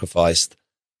you've sacrificed,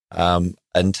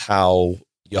 and how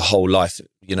your whole life,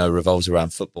 revolves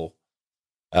around football.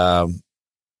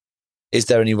 Is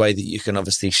there any way that you can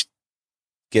obviously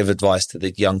give advice to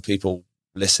the young people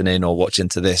listening or watching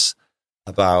to this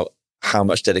about how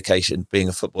much dedication being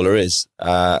a footballer is,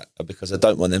 because I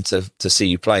don't want them to see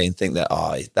you play and think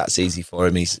that, that's easy for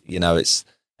him. He's, it's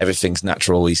everything's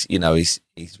natural. He's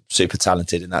super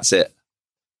talented and that's it.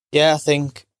 Yeah, I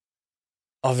think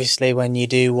obviously when you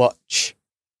do watch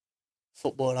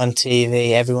football on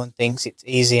TV, everyone thinks it's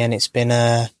easy and it's been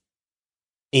a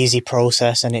easy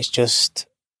process and it's just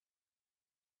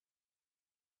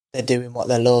they're doing what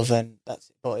they love and that's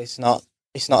it. But it's not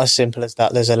as simple as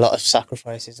that. There's a lot of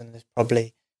sacrifices and there's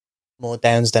probably more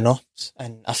downs than ups,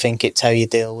 and I think it's how you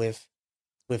deal with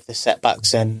the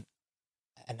setbacks and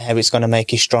how it's going to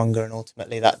make you stronger, and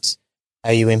ultimately that's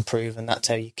how you improve and that's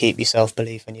how you keep your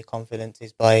self-belief and your confidence,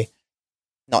 is by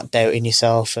not doubting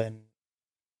yourself and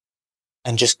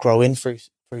just growing through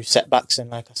setbacks. And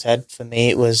like I said, for me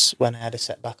it was when I had a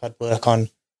setback, I'd work on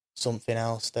something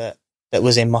else that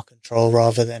was in my control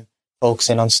rather than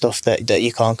focusing on stuff that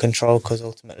you can't control, because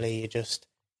ultimately you're just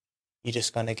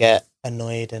going to get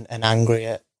annoyed and angry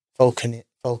at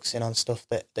focusing on stuff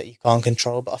that you can't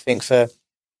control. But I think for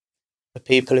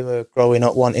people who are growing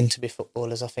up wanting to be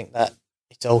footballers, I think that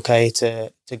it's okay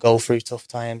to go through tough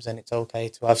times and it's okay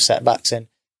to have setbacks and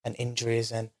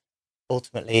injuries, and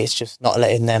ultimately it's just not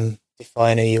letting them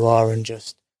define who you are and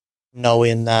just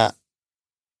knowing that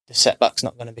the setback's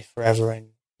not going to be forever and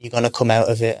you're going to come out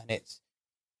of it. And it's,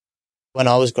 when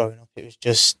I was growing up, it was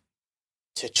just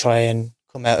to try and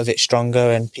come out of it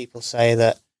stronger, and people say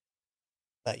that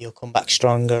you'll come back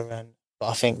stronger, but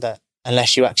I think that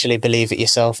unless you actually believe it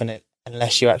yourself and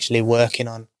unless you're actually working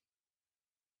on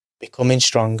becoming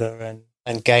stronger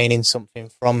and gaining something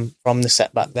from the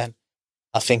setback, then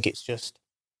I think it's just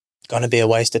going to be a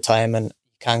waste of time, and you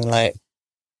can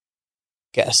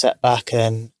get a setback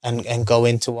and go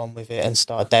into one with it and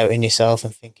start doubting yourself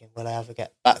and thinking, will I ever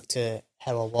get back to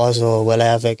how I was, or will I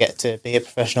ever get to be a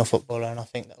professional footballer? And I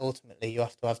think that ultimately you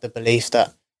have to have the belief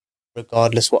that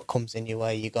regardless what comes in your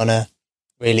way, you're going to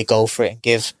really go for it and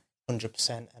give 100%.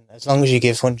 And as long as you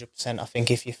give 100%, I think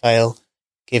if you fail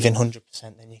giving 100%,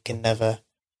 then you can never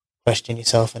question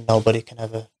yourself and nobody can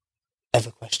ever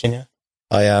question you.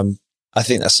 I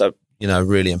think that's so,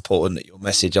 really important, that your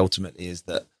message ultimately is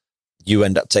that you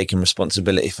end up taking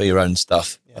responsibility for your own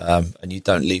stuff, and you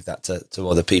don't leave that to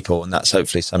other people. And that's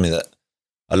hopefully something that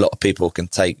a lot of people can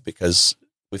take, because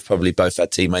we've probably both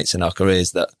had teammates in our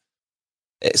careers that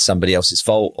it's somebody else's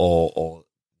fault or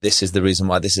this is the reason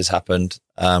why this has happened.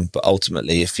 But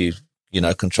ultimately, if you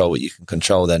control what you can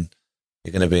control, then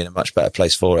you're going to be in a much better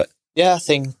place for it. Yeah, I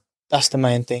think that's the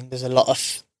main thing. There's a lot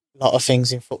of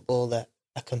things in football that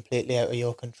are completely out of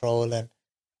your control, and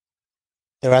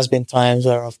there has been times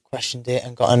where I've questioned it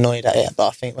and got annoyed at it. But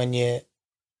I think when you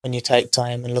take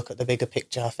time and look at the bigger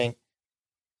picture, I think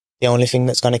the only thing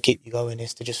that's going to keep you going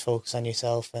is to just focus on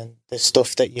yourself and the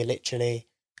stuff that you literally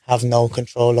have no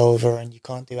control over, and you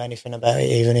can't do anything about it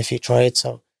even if you tried.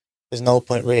 So there's no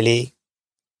point really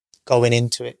going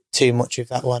into it too much with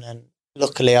that one. And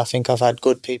luckily, I think I've had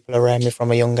good people around me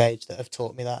from a young age that have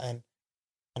taught me that, and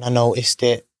I noticed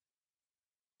it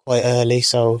quite early.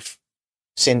 So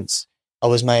since I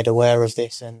was made aware of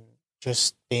this and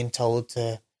just being told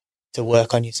to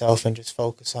work on yourself and just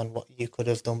focus on what you could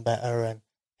have done better and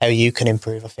how you can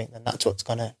improve, I think then that's what's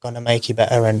gonna make you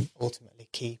better and ultimately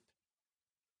keep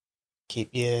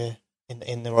you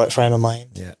in the right frame of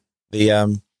mind. Yeah.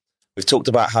 We've talked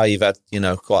about how you've had,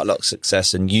 quite a lot of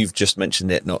success, and you've just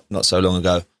mentioned it not so long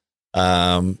ago.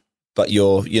 But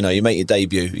you make your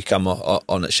debut, you come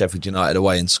on at Sheffield United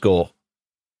away and score.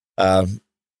 What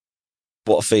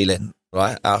a feeling,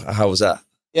 right? How was that?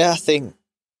 Yeah, I think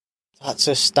that's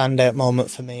a standout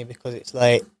moment for me, because it's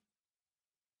like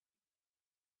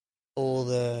all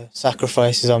the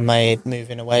sacrifices I made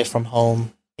moving away from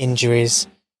home, injuries,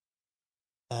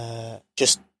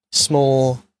 just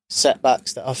small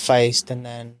setbacks that I've faced, and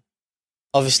then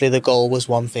obviously the goal was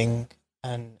one thing,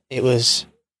 and it was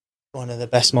one of the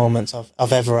best moments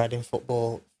I've ever had in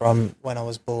football from when I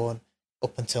was born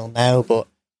up until now. But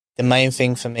the main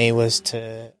thing for me was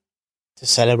to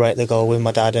celebrate the goal with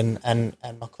my dad and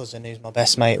my cousin, who's my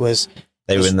best mate, was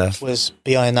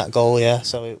behind that goal. Yeah,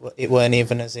 so it weren't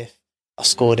even as if I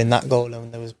scored in that goal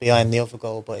and there was behind the other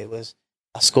goal, but it was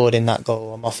I scored in that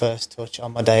goal on my first touch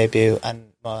on my debut,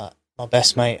 and my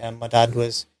best mate and my dad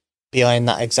was behind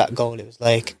that exact goal. It was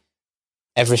like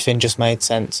everything just made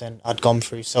sense, and I'd gone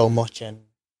through so much, and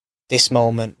this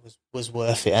moment was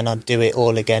worth it, and I'd do it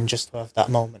all again just to have that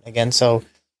moment again. So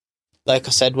like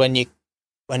I said, when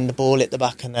the ball hit the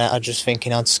back of the net, I was just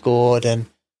thinking I'd scored and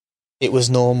it was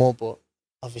normal. But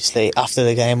obviously after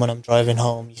the game, when I'm driving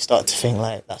home, you start to think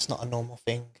like that's not a normal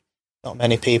thing. not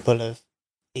many people have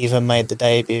even made the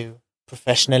debut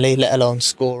professionally, let alone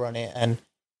score on it, and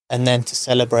then to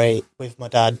celebrate with my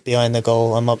dad behind the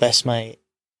goal and my best mate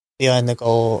behind the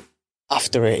goal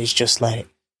after it is just like,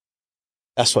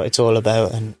 that's what it's all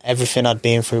about, and everything I'd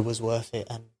been through was worth it,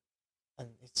 and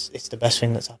it's the best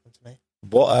thing that's happened to me.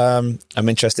 What I'm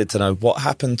interested to know, what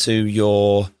happened to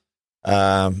your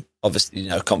obviously,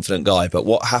 confident guy, but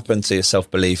what happened to your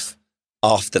self-belief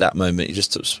after that moment? You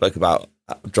just spoke about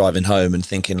driving home and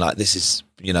thinking like, this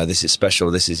is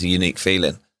special, this is a unique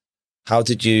feeling. How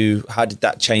did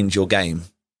that change your game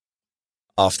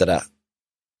after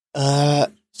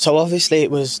that? So obviously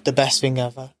it was the best thing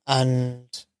ever, and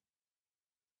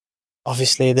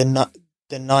obviously the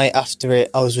night after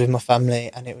it, I was with my family,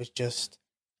 and it was just,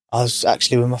 I was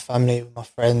actually with my family, with my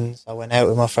friends. I went out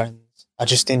with my friends. I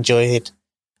just enjoyed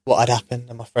what had happened,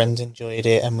 and my friends enjoyed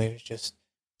it, and we were just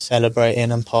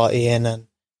celebrating and partying and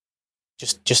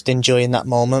just enjoying that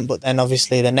moment. But then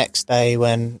obviously the next day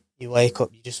when you wake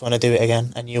up, you just want to do it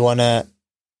again, and you want to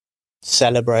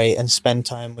celebrate and spend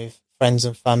time with friends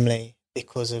and family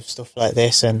because of stuff like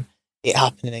this and it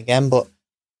happening again. But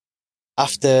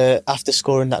after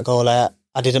scoring that goal, I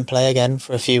didn't play again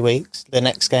for a few weeks. The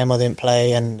next game I didn't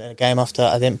play, and the game after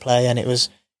I didn't play, and it was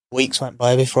weeks went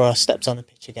by before I stepped on the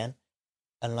pitch again.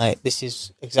 And like, this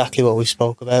is exactly what we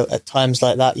spoke about. At times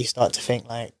like that, you start to think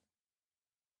like,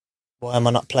 why am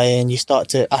I not playing? You start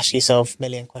to ask yourself a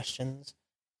million questions.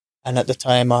 And at the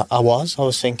time I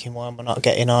was thinking, why am I not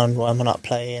getting on? Why am I not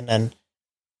playing? And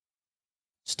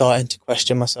starting to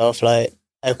question myself, like,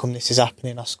 how come this is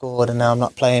happening? I scored and now I'm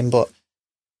not playing. But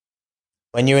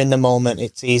when you're in the moment,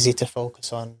 it's easy to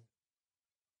focus on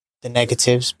the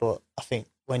negatives. But I think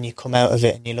when you come out of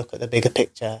it and you look at the bigger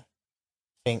picture,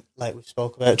 I think, like we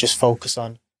spoke about, just focus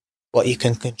on what you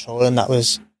can control. And that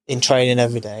was in training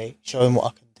every day, showing what I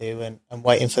can do and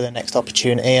waiting for the next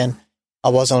opportunity. And I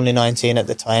was only 19 at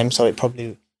the time, so it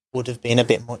probably would have been a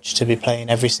bit much to be playing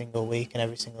every single week.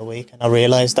 And I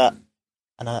realised that.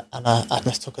 And I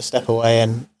took a step away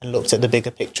and looked at the bigger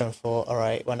picture and thought, all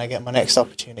right, when I get my next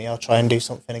opportunity, I'll try and do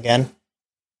something again.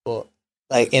 But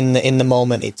like in the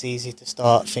moment, it's easy to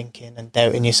start thinking and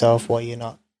doubting yourself why you're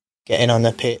not getting on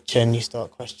the pitch, and you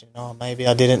start questioning, oh, maybe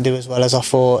I didn't do as well as I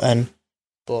thought.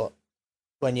 But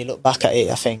when you look back at it,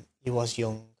 I think you was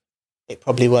young. It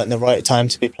probably weren't the right time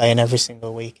to be playing every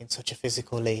single week in such a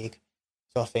physical league.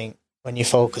 So I think when you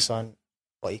focus on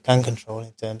what you can control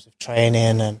in terms of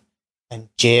training and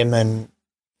gym and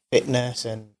fitness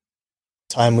and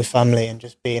time with family and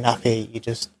just being happy,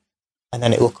 and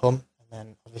then it will come. And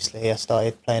then obviously I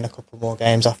started playing a couple more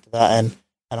games after that, and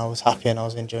I was happy and I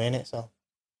was enjoying it. So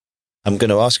I'm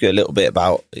going to ask you a little bit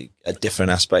about a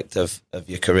different aspect of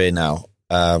your career now.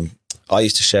 I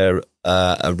used to share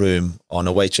a room on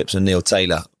away trips with Neil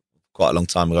Taylor quite a long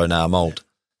time ago now. I'm old.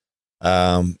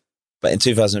 But in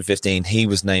 2015, he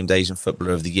was named Asian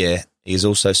Footballer of the Year. He has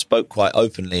also spoke quite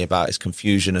openly about his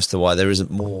confusion as to why there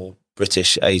isn't more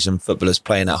British Asian footballers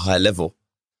playing at a high level.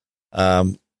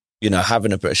 Having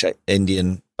a British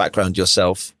Indian background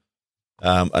yourself,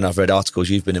 and I've read articles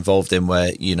you've been involved in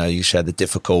where, you share the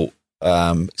difficult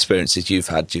experiences you've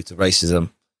had due to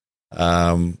racism.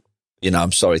 I'm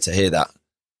sorry to hear that.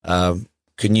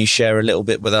 Can you share a little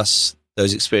bit with us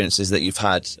those experiences that you've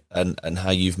had and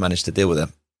how you've managed to deal with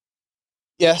them?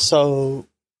 Yeah, so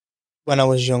when I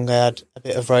was young, I had a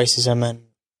bit of racism, and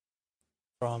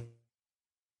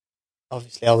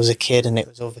obviously I was a kid, and it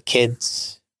was other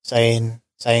kids saying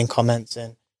comments,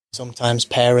 and sometimes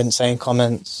parents saying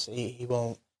comments. He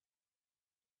won't,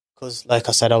 because like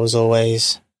I said, I was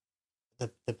always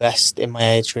the best in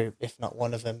my age group, if not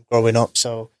one of them, growing up.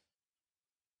 So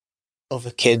other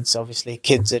kids, obviously,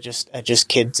 kids are just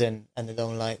kids, and they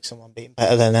don't like someone being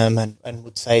better than them and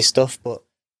would say stuff. But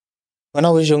when I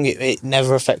was young, it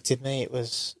never affected me.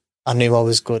 I knew I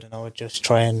was good, and I would just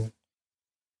try and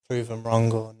prove them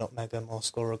wrong or nutmeg them or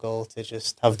score a goal to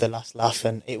just have the last laugh,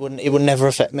 and it would never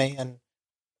affect me. And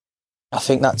I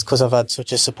think that's because I've had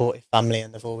such a supportive family,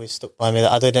 and they've always stuck by me,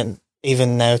 that I didn't,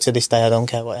 even now to this day, I don't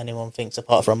care what anyone thinks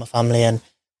apart from my family. And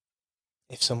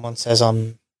if someone says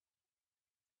I'm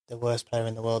the worst player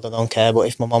in the world, I don't care. But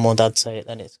if my mum or dad say it,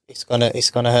 then it's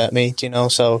gonna hurt me, do you know?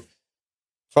 So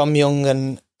from young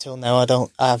and till now,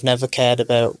 I've never cared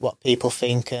about what people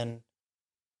think. And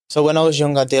so when I was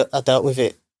young, I dealt with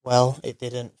it well. It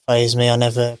didn't faze me. I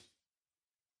never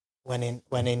went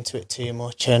into it too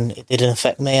much, and it didn't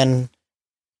affect me. And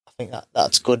I think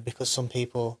that's good, because some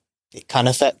people it can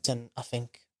affect, and I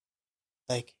think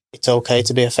like it's okay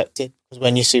to be affected, because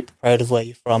when you're super proud of where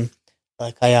you're from,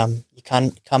 like I am, you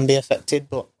can be affected.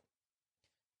 But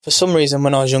for some reason,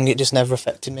 when I was young, it just never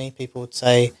affected me. People would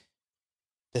say,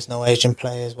 there's no Asian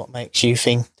players, what makes you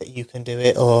think that you can do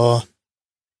it? Or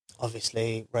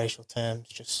obviously racial terms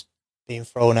just being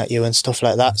thrown at you and stuff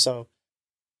like that. So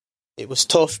it was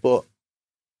tough, but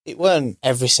it weren't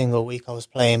every single week I was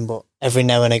playing, but every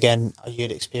now and again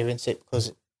you'd experience it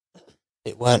because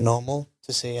it weren't normal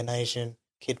to see an Asian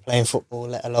kid playing football,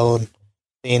 let alone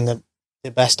being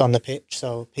the best on the pitch.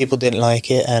 So people didn't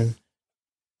like it and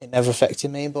it never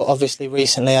affected me. But obviously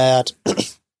recently I had a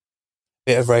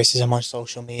bit of racism on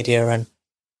social media and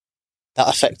that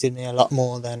affected me a lot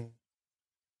more than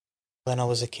when I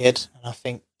was a kid. And I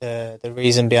think the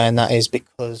reason behind that is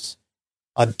because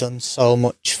I'd done so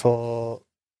much for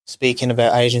speaking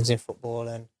about Asians in football,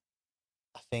 and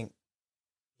I think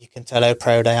you can tell how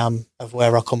proud I am of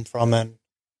where I come from and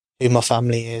who my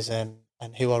family is and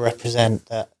who I represent.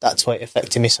 That's why it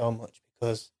affected me so much,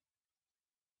 because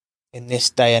in this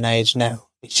day and age now,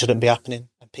 it shouldn't be happening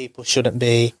and people shouldn't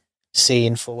be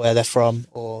seen for where they're from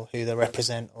or who they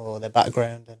represent or their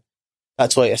background. And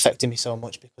that's why it affected me so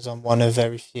much, because I'm one of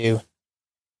very few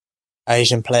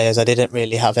Asian players. I didn't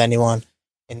really have anyone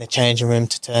in the changing room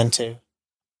to turn to.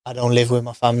 I don't live with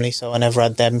my family, so I never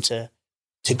had them to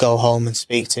go home and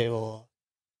speak to or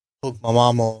hug my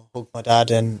mum or hug my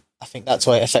dad. And I think that's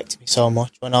why it affected me so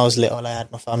much. When I was little, I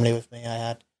had my family with me.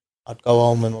 I'd go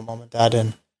home with my mum and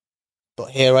dad, but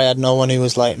here I had no one who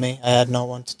was like me. I had no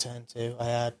one to turn to. I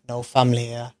had no family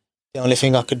here. The only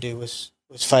thing I could do was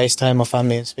FaceTime my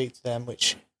family and speak to them,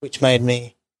 which made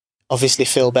me obviously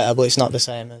feel better, but it's not the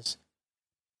same as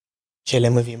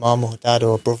chilling with your mum or dad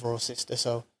or brother or sister.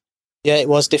 So yeah, it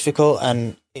was difficult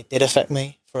and it did affect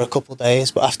me for a couple of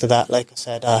days. But after that, like I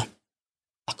said, I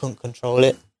couldn't control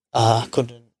it. I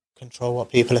couldn't control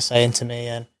what people are saying to me.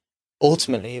 And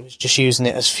ultimately, it was just using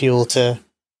it as fuel to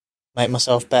make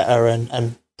myself better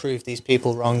and prove these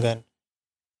people wrong and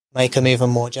make them even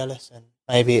more jealous. And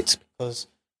maybe it's because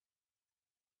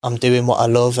I'm doing what I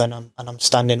love and I'm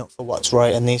standing up for what's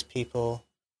right, and these people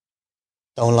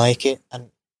don't like it.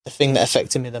 And the thing that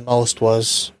affected me the most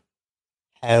was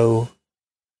how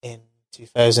in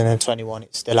 2021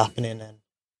 it's still happening, and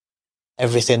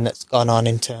everything that's gone on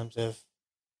in terms of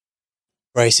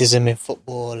racism in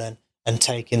football and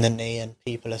taking the knee, and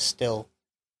people are still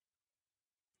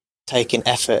taking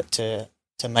effort to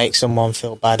make someone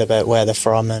feel bad about where they're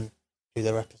from and who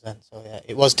they represent. So yeah,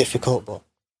 it was difficult, but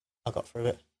I got through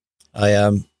it. I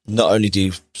not only do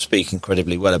you speak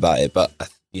incredibly well about it, but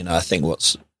I think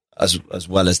what's as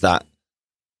well as that,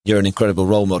 you're an incredible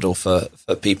role model for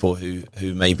people who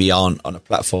maybe aren't on a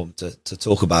platform to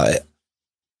talk about it.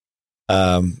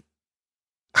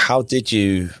 How did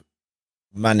you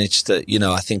manage to,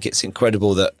 I think it's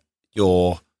incredible that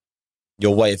your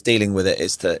way of dealing with it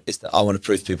is that I want to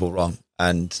prove people wrong.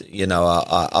 And,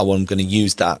 I'm going to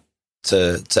use that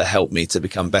to help me to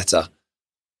become better.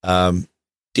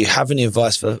 Do you have any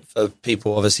advice for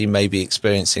people obviously maybe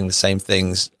experiencing the same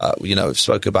things? We've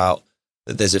spoke about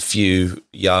that there's a few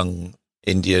young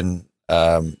Indian,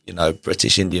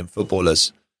 British Indian footballers.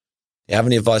 Do you have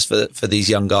any advice for these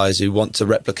young guys who want to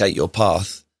replicate your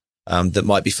path that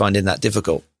might be finding that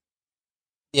difficult?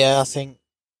 Yeah, I think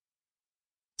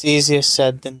it's easier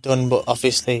said than done, but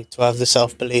obviously to have the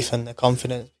self-belief and the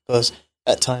confidence, because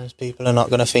at times people are not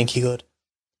going to think you're good.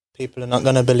 People are not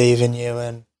going to believe in you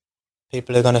and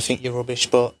people are going to think you're rubbish.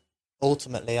 But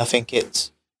ultimately, I think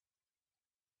it's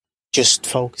just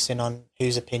focusing on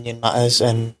whose opinion matters.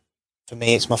 And for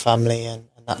me, it's my family and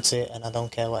that's it. And I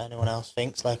don't care what anyone else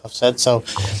thinks, like I've said. So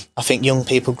I think young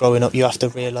people growing up, you have to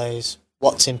realise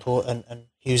what's important and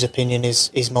whose opinion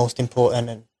is most important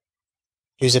and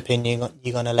whose opinion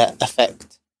you're going to let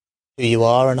affect who you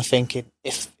are. And I think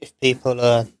if people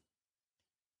are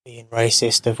being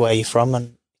racist of where you're from,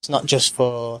 and it's not just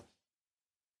for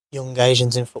young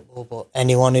Asians in football, but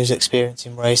anyone who's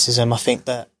experiencing racism, I think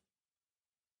that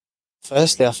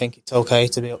firstly, I think it's okay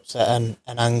to be upset and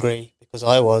angry, because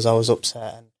I was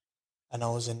upset and I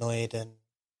was annoyed and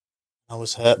I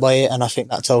was hurt by it, and I think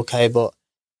that's okay. But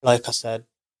like I said,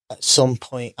 at some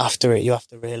point after it, you have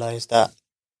to realise that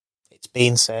it's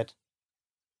been said.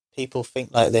 People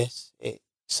think like this.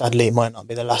 Sadly, it might not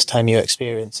be the last time you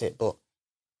experience it, but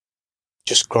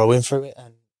just growing through it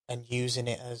and using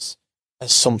it as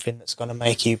something that's going to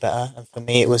make you better. And for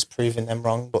me, it was proving them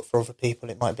wrong, but for other people,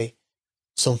 it might be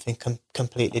something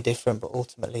completely different. But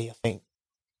ultimately, I think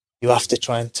you have to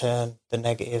try and turn the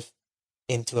negative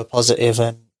into a positive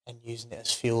and using it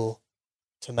as fuel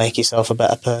to make yourself a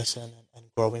better person and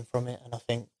growing from it. And I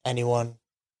think anyone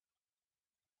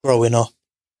growing up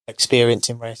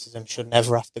experiencing racism should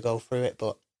never have to go through it,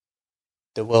 but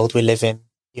the world we live in,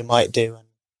 you might do, and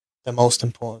the most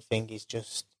important thing is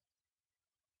just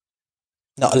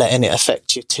not letting it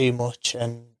affect you too much,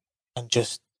 and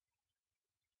just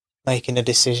making a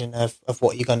decision of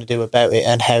what you're going to do about it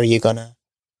and how you're going to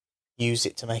use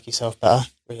it to make yourself better,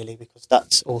 really, because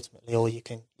that's ultimately all you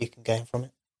can gain from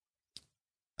it.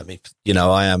 I mean,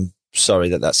 I am sorry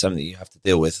that that's something that you have to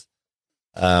deal with.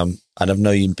 And I've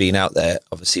known you've been out there,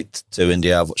 obviously, to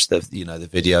India. I've watched the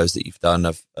videos that you've done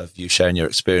of you sharing your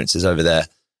experiences over there.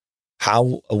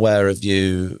 How aware of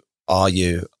you are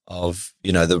you of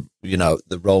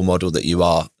the role model that you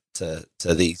are to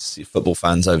these football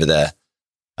fans over there,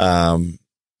 and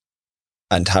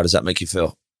how does that make you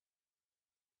feel?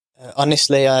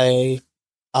 Honestly, I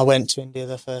went to India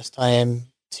the first time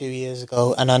 2 years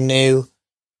ago, and I knew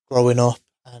growing up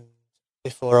and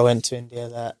before I went to India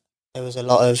that there was a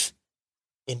lot of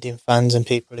Indian fans and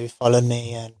people who followed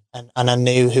me, and I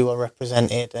knew who I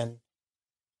represented and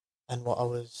what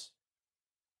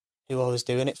who I was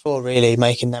doing it for, really,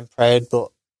 making them proud.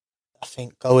 But I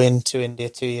think going to India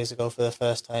 2 years ago for the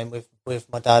first time with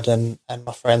my dad and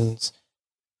my friends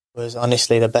was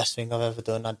honestly the best thing I've ever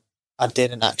done. I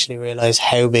didn't actually realise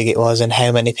how big it was and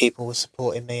how many people were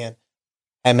supporting me and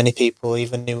how many people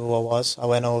even knew who I was. I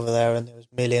went over there and there was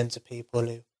millions of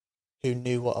people who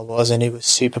knew what I was and who was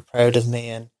super proud of me.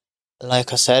 And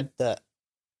like I said, that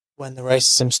when the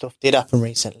racism stuff did happen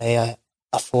recently, I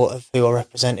thought of who I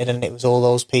represented, and it was all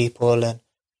those people, and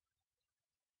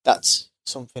that's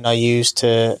something I use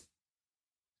to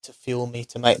fuel me,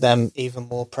 to make them even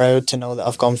more proud, to know that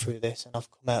I've gone through this and I've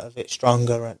come out of it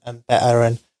stronger and better.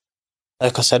 And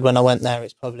like I said, when I went there,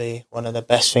 it's probably one of the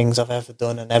best things I've ever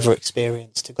done and ever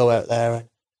experienced, to go out there and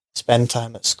spend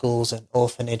time at schools and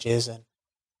orphanages. And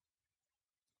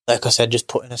like I said, just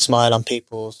putting a smile on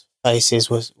people's faces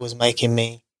was making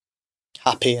me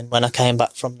happy. And when I came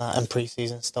back from that and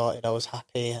pre-season started, I was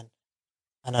happy, and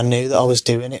I knew that I was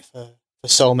doing it for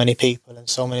so many people, and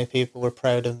so many people were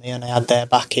proud of me, and I had their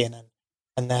backing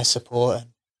and their support.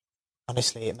 And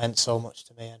honestly, it meant so much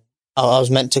to me. And I was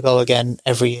meant to go again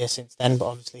every year since then, but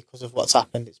obviously because of what's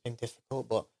happened, it's been difficult.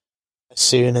 But as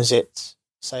soon as it's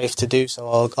safe to do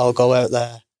so, I'll go out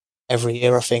there every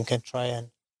year, I think, and try and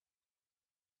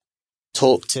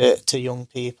talk to young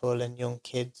people and young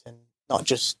kids, and not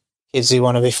just kids who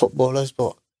want to be footballers.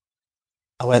 But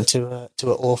I went to an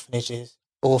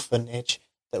orphanage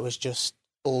that was just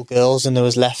all girls, and there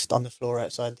was left on the floor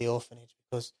outside the orphanage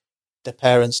because the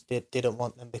parents didn't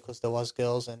want them because there was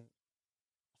girls. And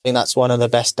I think that's one of the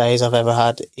best days I've ever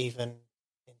had, even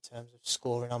in terms of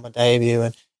scoring on my debut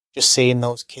and just seeing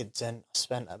those kids. And I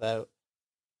spent about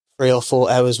 3 or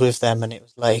 4 hours with them, and it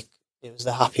was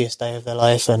the happiest day of their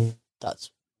life. And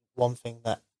that's one thing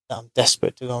that I'm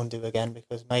desperate to go and do again,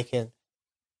 because making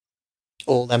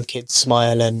all them kids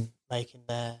smile and making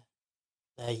their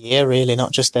year, really,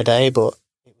 not just their day, but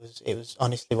it was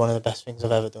honestly one of the best things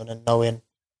I've ever done. And knowing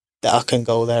that I can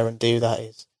go there and do that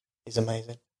is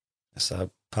amazing. That's a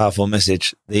powerful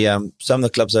message. The some of the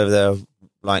clubs over there are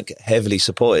like heavily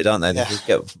supported, aren't they? They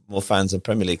get more fans than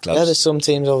Premier League clubs. Yeah, there's some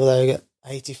teams over there who get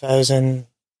 80,000,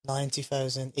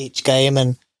 90,000 each game,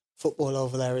 and football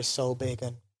over there is so big,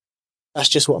 and that's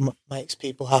just what makes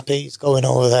people happy. It's going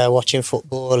over there, watching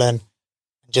football and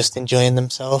just enjoying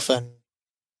themselves. And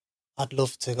I'd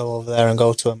love to go over there and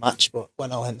go to a match, but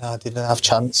when I went there, I didn't have a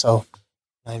chance, so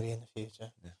maybe in the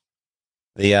future.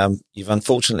 Yeah. You've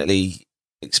unfortunately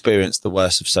experienced the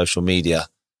worst of social media,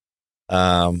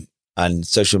 and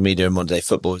social media in modern day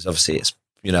football is obviously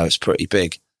it's pretty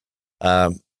big. I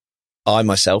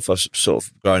myself, I was sort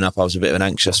of growing up, I was a bit of an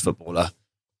anxious footballer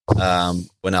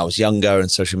when I was younger,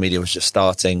 and social media was just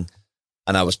starting,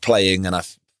 and I was playing, and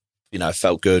I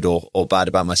felt good or bad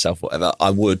about myself, whatever.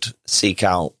 I would seek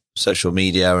out social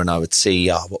media, and I would see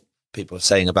what people are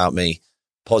saying about me.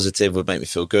 Positive would make me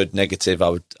feel good. Negative, I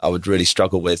would really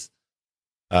struggle with.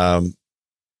 Do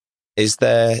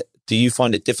you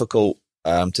find it difficult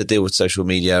to deal with social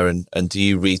media, and do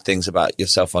you read things about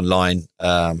yourself online?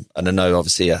 And I know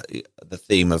obviously the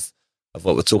theme of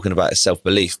what we're talking about is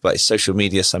self-belief, but is social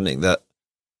media something that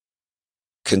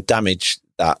can damage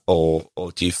that, or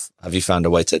have you found a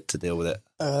way to deal with it?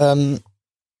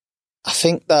 I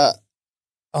think that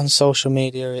on social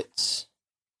media, it's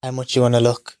how much you want to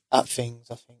look at things.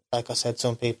 I think, like I said,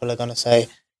 some people are going to say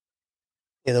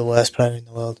you're the worst player in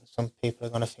the world, and some people are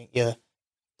going to think you're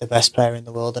the best player in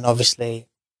the world. And obviously,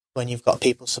 when you've got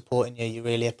people supporting you, you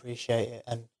really appreciate it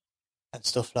and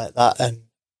stuff like that. And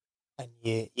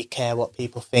you care what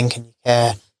people think, and you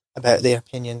care about their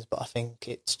opinions. But I think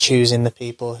it's choosing the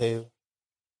people who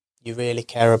you really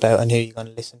care about and who you're going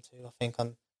to listen to. I think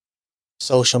on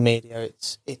social media,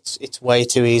 it's way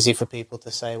too easy for people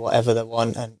to say whatever they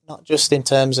want, and not just in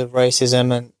terms of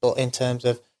racism, but in terms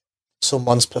of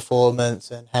someone's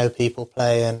performance and how people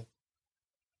play, and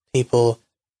people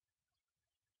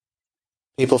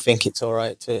think it's all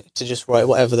right to just write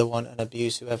whatever they want and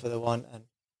abuse whoever they want, and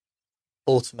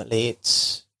ultimately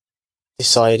it's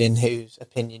deciding whose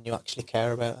opinion you actually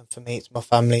care about. And for me, it's my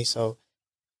family, so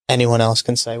anyone else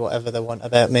can say whatever they want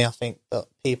about me. I think that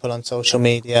people on social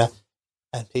media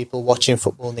and people watching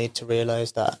football need to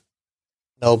realise that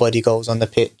nobody goes on the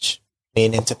pitch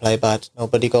meaning to play bad.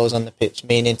 Nobody goes on the pitch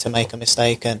meaning to make a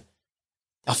mistake. And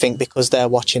I think because they're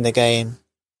watching the game,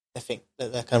 they think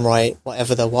that they can write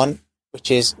whatever they want,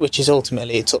 which is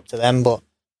ultimately it's up to them. But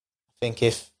I think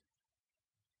if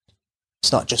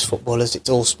it's not just footballers, it's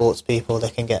all sports people, they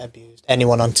can get abused.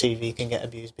 Anyone on TV can get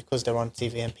abused because they're on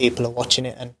TV and people are watching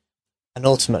it. And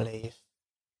ultimately, if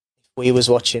we was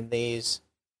watching these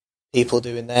people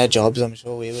doing their jobs, I'm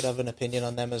sure we would have an opinion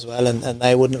on them as well, and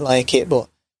they wouldn't like it. But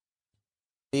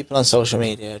people on social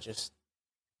media just,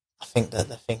 I think that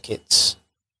they think it's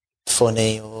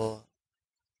funny or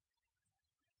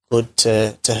good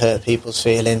to hurt people's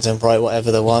feelings and write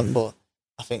whatever they want. But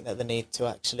I think that they need to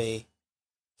actually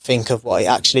think of what it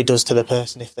actually does to the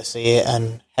person if they see it,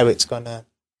 and how it's going to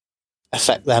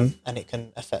affect them, and it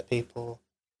can affect people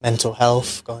mental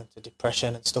health, going to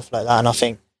depression and stuff like that. And I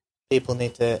think people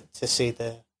need to see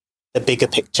the bigger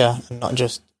picture and not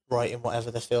just writing whatever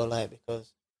they feel like,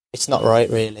 because it's not right,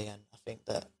 really. And I think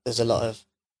that there's a lot of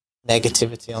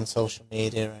negativity on social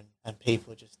media, and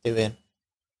people just doing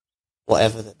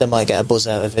whatever. They might get a buzz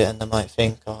out of it, and they might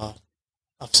think, oh,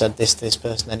 I've said this to this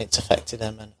person and it's affected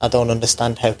them. And I don't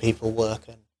understand how people work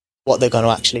and what they're going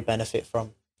to actually benefit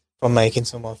from making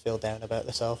someone feel down about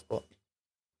themselves. But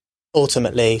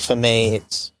ultimately, for me,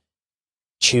 it's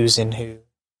choosing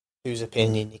whose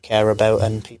opinion you care about,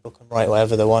 and people can write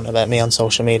whatever they want about me on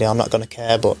social media. I'm not going to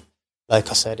care, but like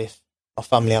I said, if my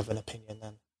family have an opinion,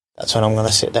 then that's when I'm going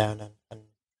to sit down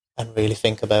and really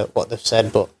think about what they've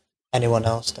said. But anyone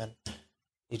else, then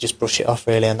you just brush it off,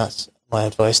 really, and that's my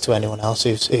advice to anyone else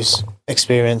who's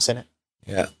experiencing it.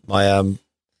 Yeah,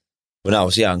 when I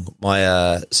was young,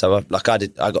 I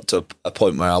got to a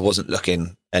point where I wasn't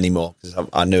looking anymore, because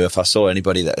I knew if I saw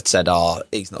anybody that had said, "Oh,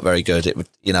 he's not very good," it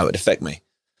would affect me.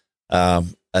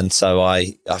 And so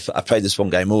I played this one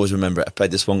game. I always remember it. I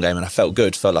played this one game and I felt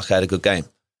good. Felt like I had a good game.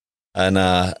 And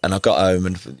I got home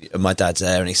and my dad's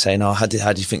there and he's saying, "Oh, how do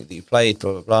you think that you played?"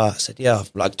 Blah blah blah. I said, "Yeah,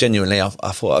 like genuinely, I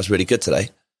thought I was really good today."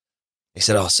 He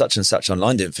said, "Oh, such and such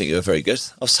online didn't think you were very good."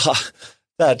 I was like,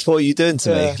 "Dad, what are you doing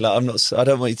to me? Like, I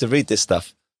don't want you to read this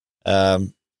stuff." But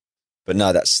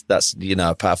no, that's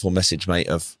a powerful message, mate.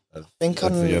 Of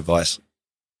your advice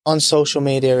on social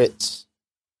media.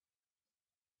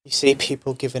 You see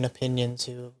people giving opinions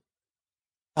who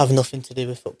have nothing to do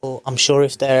with football. I'm sure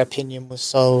if their opinion was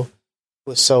so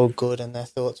good and their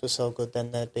thoughts were so good,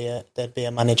 then there'd be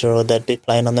a manager or they'd be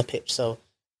playing on the pitch. So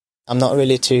I'm not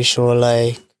really too sure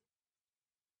like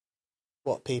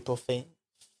what people think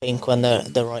when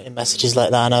they're writing messages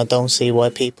like that, and I don't see why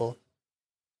people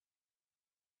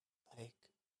like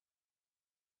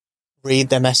read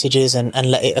their messages and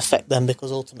let it affect them,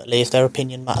 because ultimately if their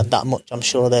opinion mattered that much, I'm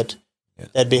sure they'd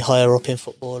be higher up in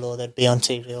football, or they'd be on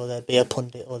TV, or they'd be a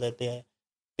pundit, or they'd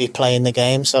be playing the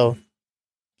game. So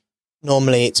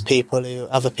normally it's people who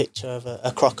have a picture of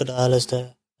a crocodile as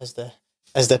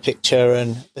their picture,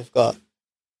 and they've got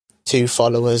 2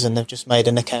 followers, and they've just made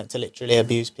an account to literally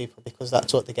abuse people because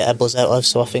that's what they get a buzz out of.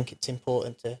 So I think it's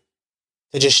important to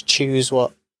just choose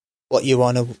what you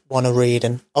want to read,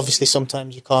 and obviously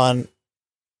sometimes you can't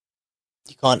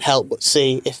help but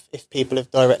see if people have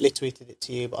directly tweeted it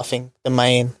to you. But I think the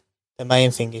main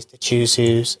thing is to choose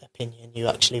whose opinion you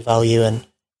actually value and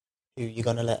who you're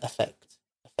going to let affect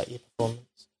your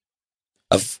performance.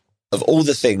 Of all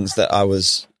the things that I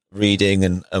was reading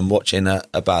and watching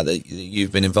about that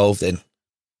you've been involved in,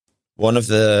 one of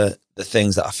the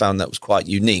things that I found that was quite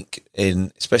unique,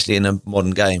 especially in a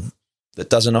modern game, that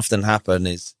doesn't often happen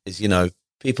is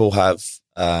people have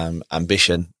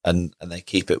ambition and they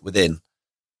keep it within.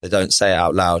 They don't say it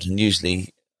out loud, and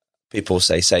usually people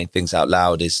saying things out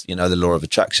loud is, the law of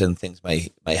attraction. Things may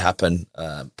happen,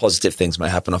 positive things may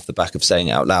happen off the back of saying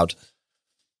it out loud.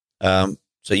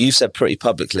 So you said pretty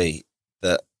publicly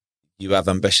that you have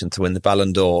ambition to win the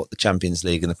Ballon d'Or, the Champions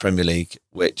League and the Premier League,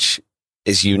 which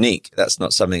is unique. That's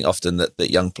not something often that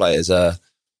young players are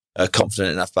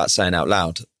confident enough about saying out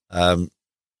loud.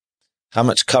 How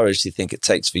much courage do you think it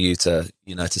takes for you to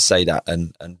say that,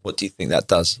 and what do you think that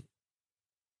does?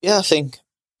 Yeah, I think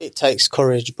it takes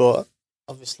courage, but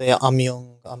obviously I'm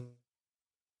young.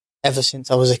 ever since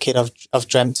I was a kid, I've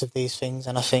dreamt of these things,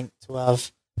 and I think to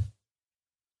have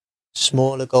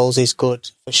smaller goals is good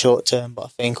for short term, but I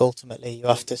think ultimately you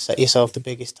have to set yourself the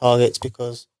biggest targets,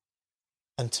 because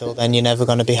until then you're never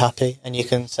going to be happy. And you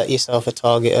can set yourself a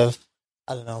target of,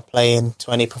 I don't know, playing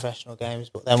 20 professional games,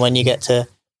 but then when you get to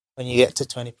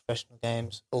 20 professional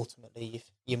games, ultimately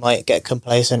you might get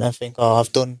complacent and think, oh,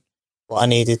 I've done what I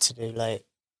needed to do. Like,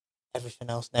 everything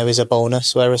else now is a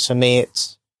bonus. Whereas for me,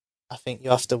 I think you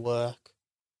have to work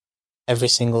every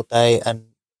single day and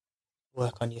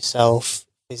work on yourself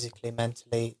physically,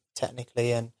 mentally,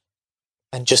 technically, and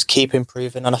just keep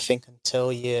improving. And I think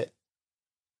until you've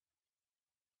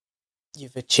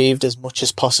achieved as much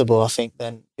as possible, I think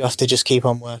then you have to just keep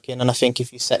on working. And I think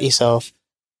if you set yourself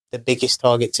the biggest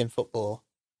targets in football,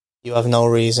 you have no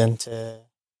reason to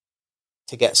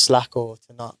get slack or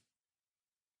to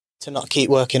not keep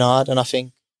working hard. And I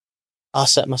think I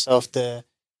set myself the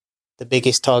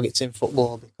biggest targets in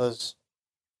football because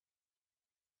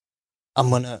I'm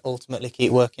going to ultimately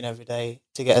keep working every day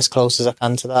to get as close as I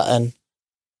can to that. And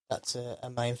that's a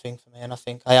main thing for me. And I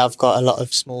think I have got a lot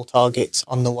of small targets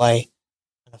on the way.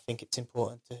 And I think it's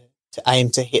important to aim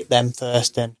to hit them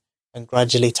first and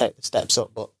gradually take the steps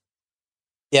up. But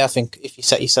yeah, I think if you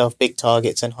set yourself big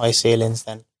targets and high ceilings,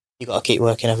 then you got to keep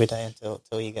working every day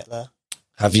until you get there.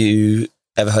 Have you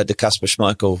ever heard the Kasper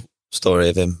Schmeichel story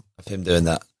of him doing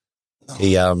that?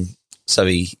 No.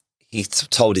 He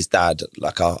told his dad,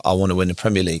 like, I want to win the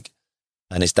Premier League.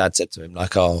 And his dad said to him,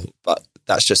 like, oh, but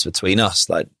that's just between us.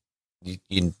 Like,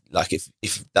 you like,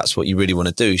 if that's what you really want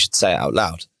to do, you should say it out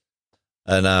loud.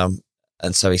 And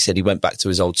so he said he went back to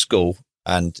his old school,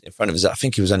 and in front of his, I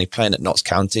think he was only playing at Notts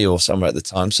County or somewhere at the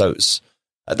time. So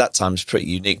at that time, it's pretty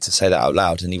unique to say that out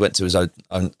loud. And he went to his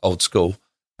old school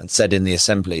and said in the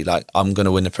assembly, like, I'm going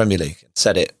to win the Premier League. And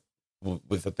said it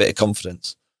with a bit of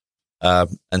confidence.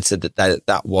 And said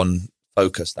that one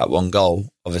focus, that one goal,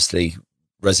 obviously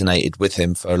resonated with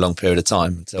him for a long period of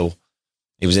time until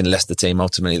he was in Leicester team,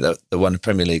 ultimately that won the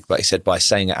Premier League. But he said by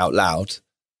saying it out loud,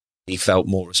 he felt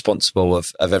more responsible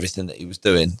of everything that he was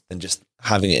doing than just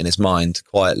having it in his mind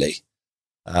quietly,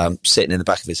 sitting in the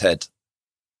back of his head.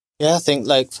 Yeah, I think,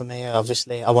 like, for me,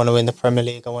 obviously, I want to win the Premier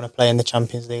League. I want to play in the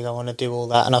Champions League. I want to do all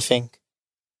that. And I think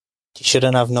you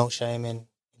shouldn't have no shame in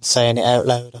saying it out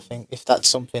loud. I think if that's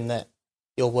something that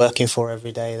you're working for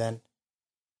every day, then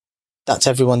that's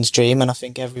everyone's dream. And I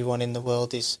think everyone in the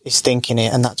world is thinking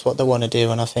it, and that's what they want to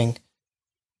do. And I think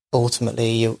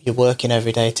ultimately you're working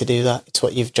every day to do that. It's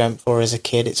what you've dreamt for as a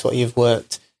kid. It's what you've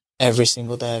worked every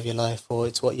single day of your life for.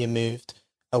 It's what you moved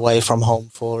away from home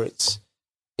for. It's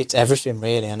everything,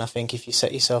 really. And I think if you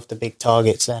set yourself the big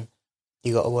targets, then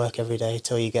you got to work every day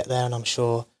till you get there. And I'm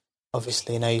sure,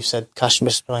 obviously, now you said Kasper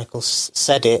Schmeichel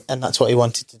said it, and that's what he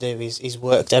wanted to do. He's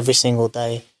worked every single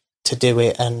day to do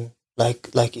it. And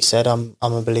like you said, I'm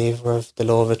a believer of the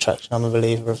law of attraction. I'm a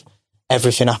believer of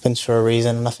everything happens for a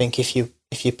reason. And I think if you're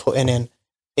putting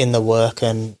in the work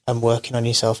and working on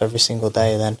yourself every single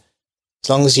day, then as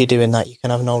long as you're doing that, you can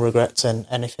have no regrets, and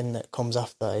anything that comes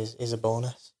after that is a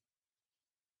bonus.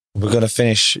 We're going to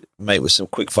finish, mate, with some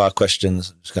quick fire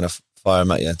questions. I'm just going to fire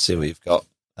them at you and see what you've got.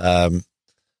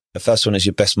 The first one is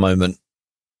your best moment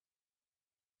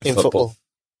in football.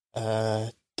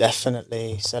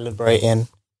 Definitely celebrating,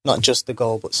 not just the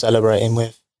goal, but celebrating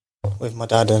with my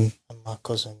dad and my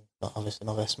cousin, but obviously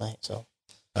my best mate. So,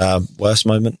 worst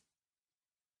moment?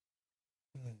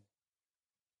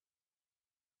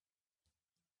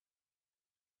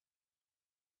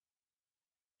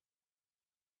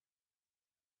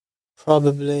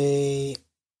 Probably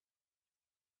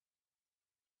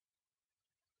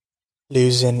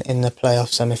losing in the playoff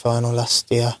semi-final last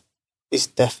year is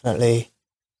definitely,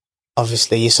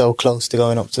 obviously, you're so close to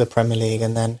going up to the Premier League,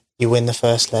 and then you win the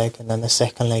first leg, and then the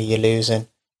second leg you're losing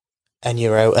and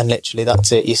you're out, and literally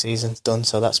that's it, your season's done.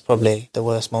 So that's probably the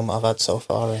worst moment I've had so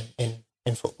far in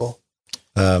football.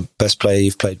 Best player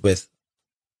you've played with?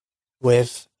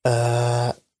 With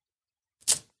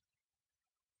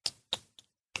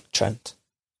Trent.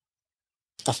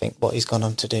 I think what he's gone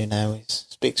on to do now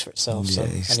speaks for itself. Yeah, so,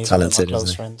 he's and he's talented, one of my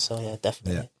close friends. So yeah,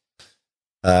 definitely.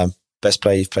 Yeah. Best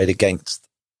player you've played against?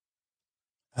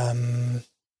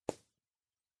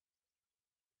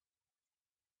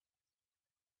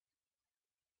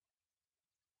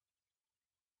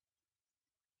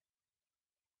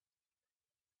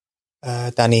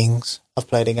 Danny Ings. I've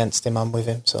played against him and with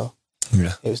him, so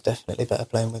yeah, it was definitely better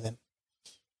playing with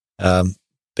him.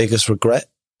 Biggest regret,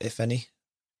 if any?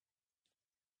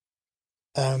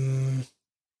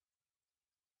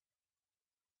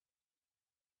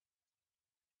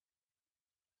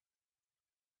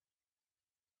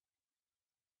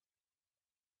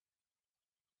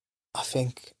 I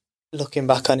think looking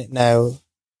back on it now,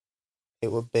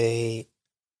 it would be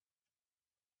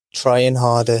trying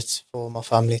harder for my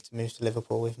family to move to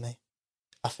Liverpool with me.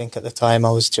 I think at the time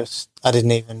I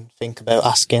didn't even think about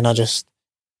asking. I just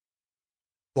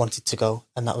wanted to go,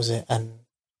 and that was it. And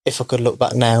if I could look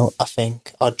back now, I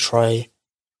think I'd try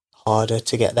harder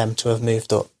to get them to have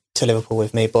moved up to Liverpool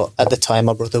with me. But at the time,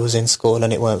 my brother was in school,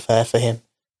 and it weren't fair for him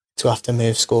to have to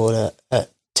move school at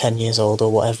 10 years old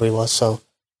or whatever he was. So,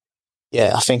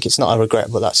 yeah, I think it's not a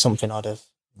regret, but that's something I'd have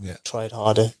tried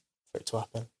harder for it to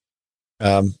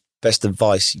happen. Best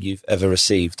advice you've ever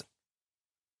received?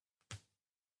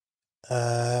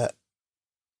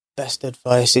 Best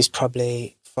advice is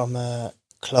probably from a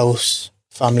close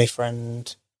family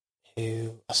friend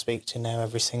who I speak to now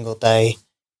every single day,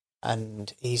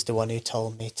 and he's the one who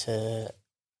told me to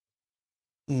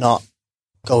not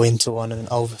go into one and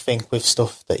overthink with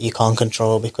stuff that you can't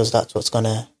control, because that's what's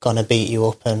gonna beat you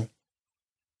up, and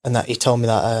that he told me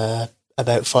that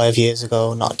about 5 years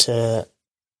ago, not to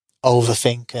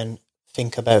overthink and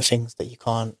think about things that you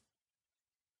can't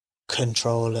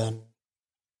control. And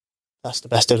that's the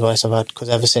best advice I've had, because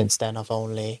ever since then I've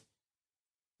only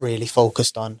really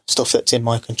focused on stuff that's in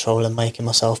my control and making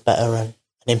myself better and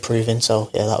improving. So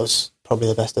yeah, that was probably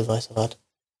the best advice I've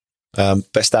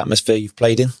had. Best atmosphere you've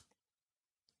played in?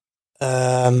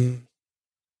 That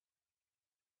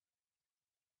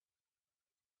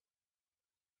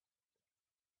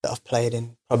I've played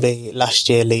in, probably last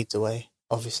year, Leeds away.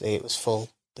 Obviously it was full,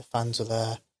 the fans were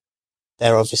there.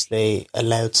 They're obviously a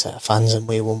loud set of fans, and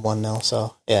we won 1-0.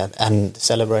 So yeah, and the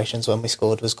celebrations when we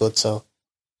scored was good. So,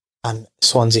 and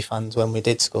Swansea fans when we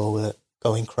did score were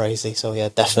going crazy. So yeah,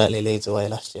 definitely Leeds away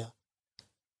last year.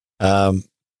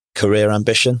 Career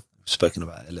ambition? We've spoken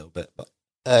about it a little bit, but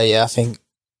yeah, I think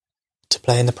to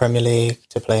play in the Premier League,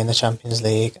 to play in the Champions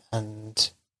League,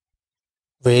 and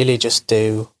really just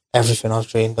do everything I've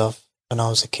dreamed of when I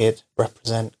was a kid.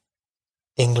 Represent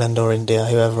England or India,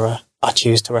 whoever I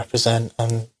choose to represent,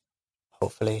 and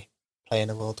hopefully play in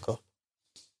a World Cup.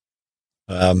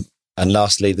 And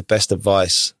lastly, the best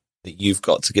advice that you've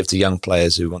got to give to young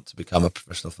players who want to become a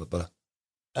professional footballer?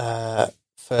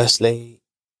 Firstly,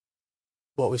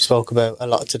 what we've spoke about a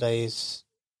lot today is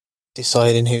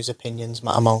deciding whose opinions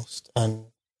matter most and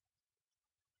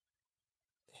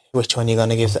which one you're going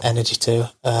to give the energy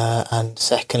to. And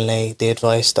secondly, the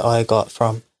advice that I got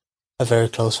from a very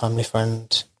close family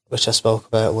friend, which I spoke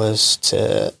about, was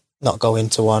to not go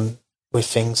into one with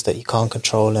things that you can't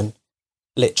control, and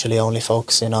literally only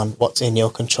focusing on what's in your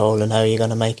control and how you're going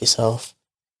to make yourself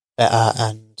better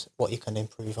and what you can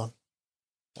improve on.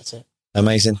 That's it.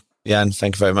 Amazing. Jan,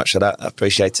 thank you very much for that. I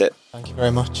appreciate it. Thank you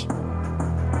very much.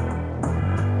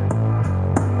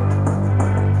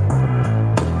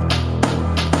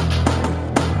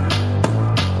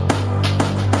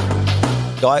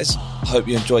 Guys, I hope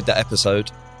you enjoyed that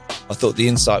episode. I thought the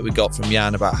insight we got from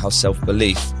Jan about how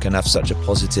self-belief can have such a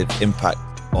positive impact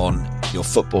on your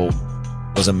football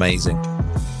was amazing.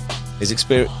 His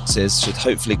experiences should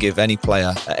hopefully give any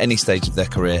player at any stage of their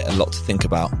career a lot to think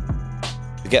about.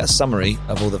 To get a summary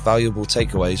of all the valuable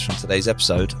takeaways from today's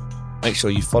episode, make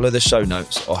sure you follow the show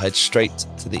notes or head straight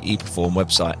to the ePerform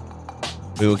website.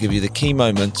 We will give you the key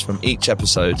moments from each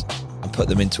episode and put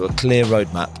them into a clear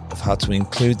roadmap of how to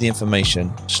include the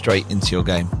information straight into your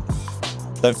game.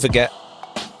 Don't forget,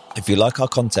 if you like our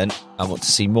content and want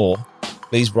to see more,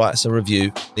 please write us a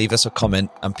review, leave us a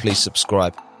comment, and please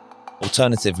subscribe.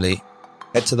 Alternatively,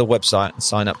 head to the website and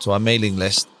sign up to our mailing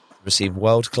list to receive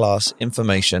world-class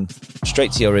information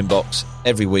straight to your inbox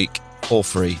every week for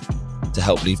free to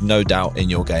help leave no doubt in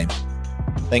your game.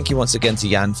 Thank you once again to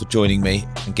Jan for joining me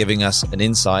and giving us an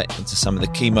insight into some of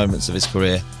the key moments of his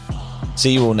career.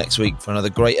 See you all next week for another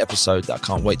great episode that I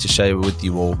can't wait to share with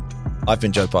you all. I've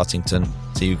been Joe Partington.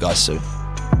 See you guys soon.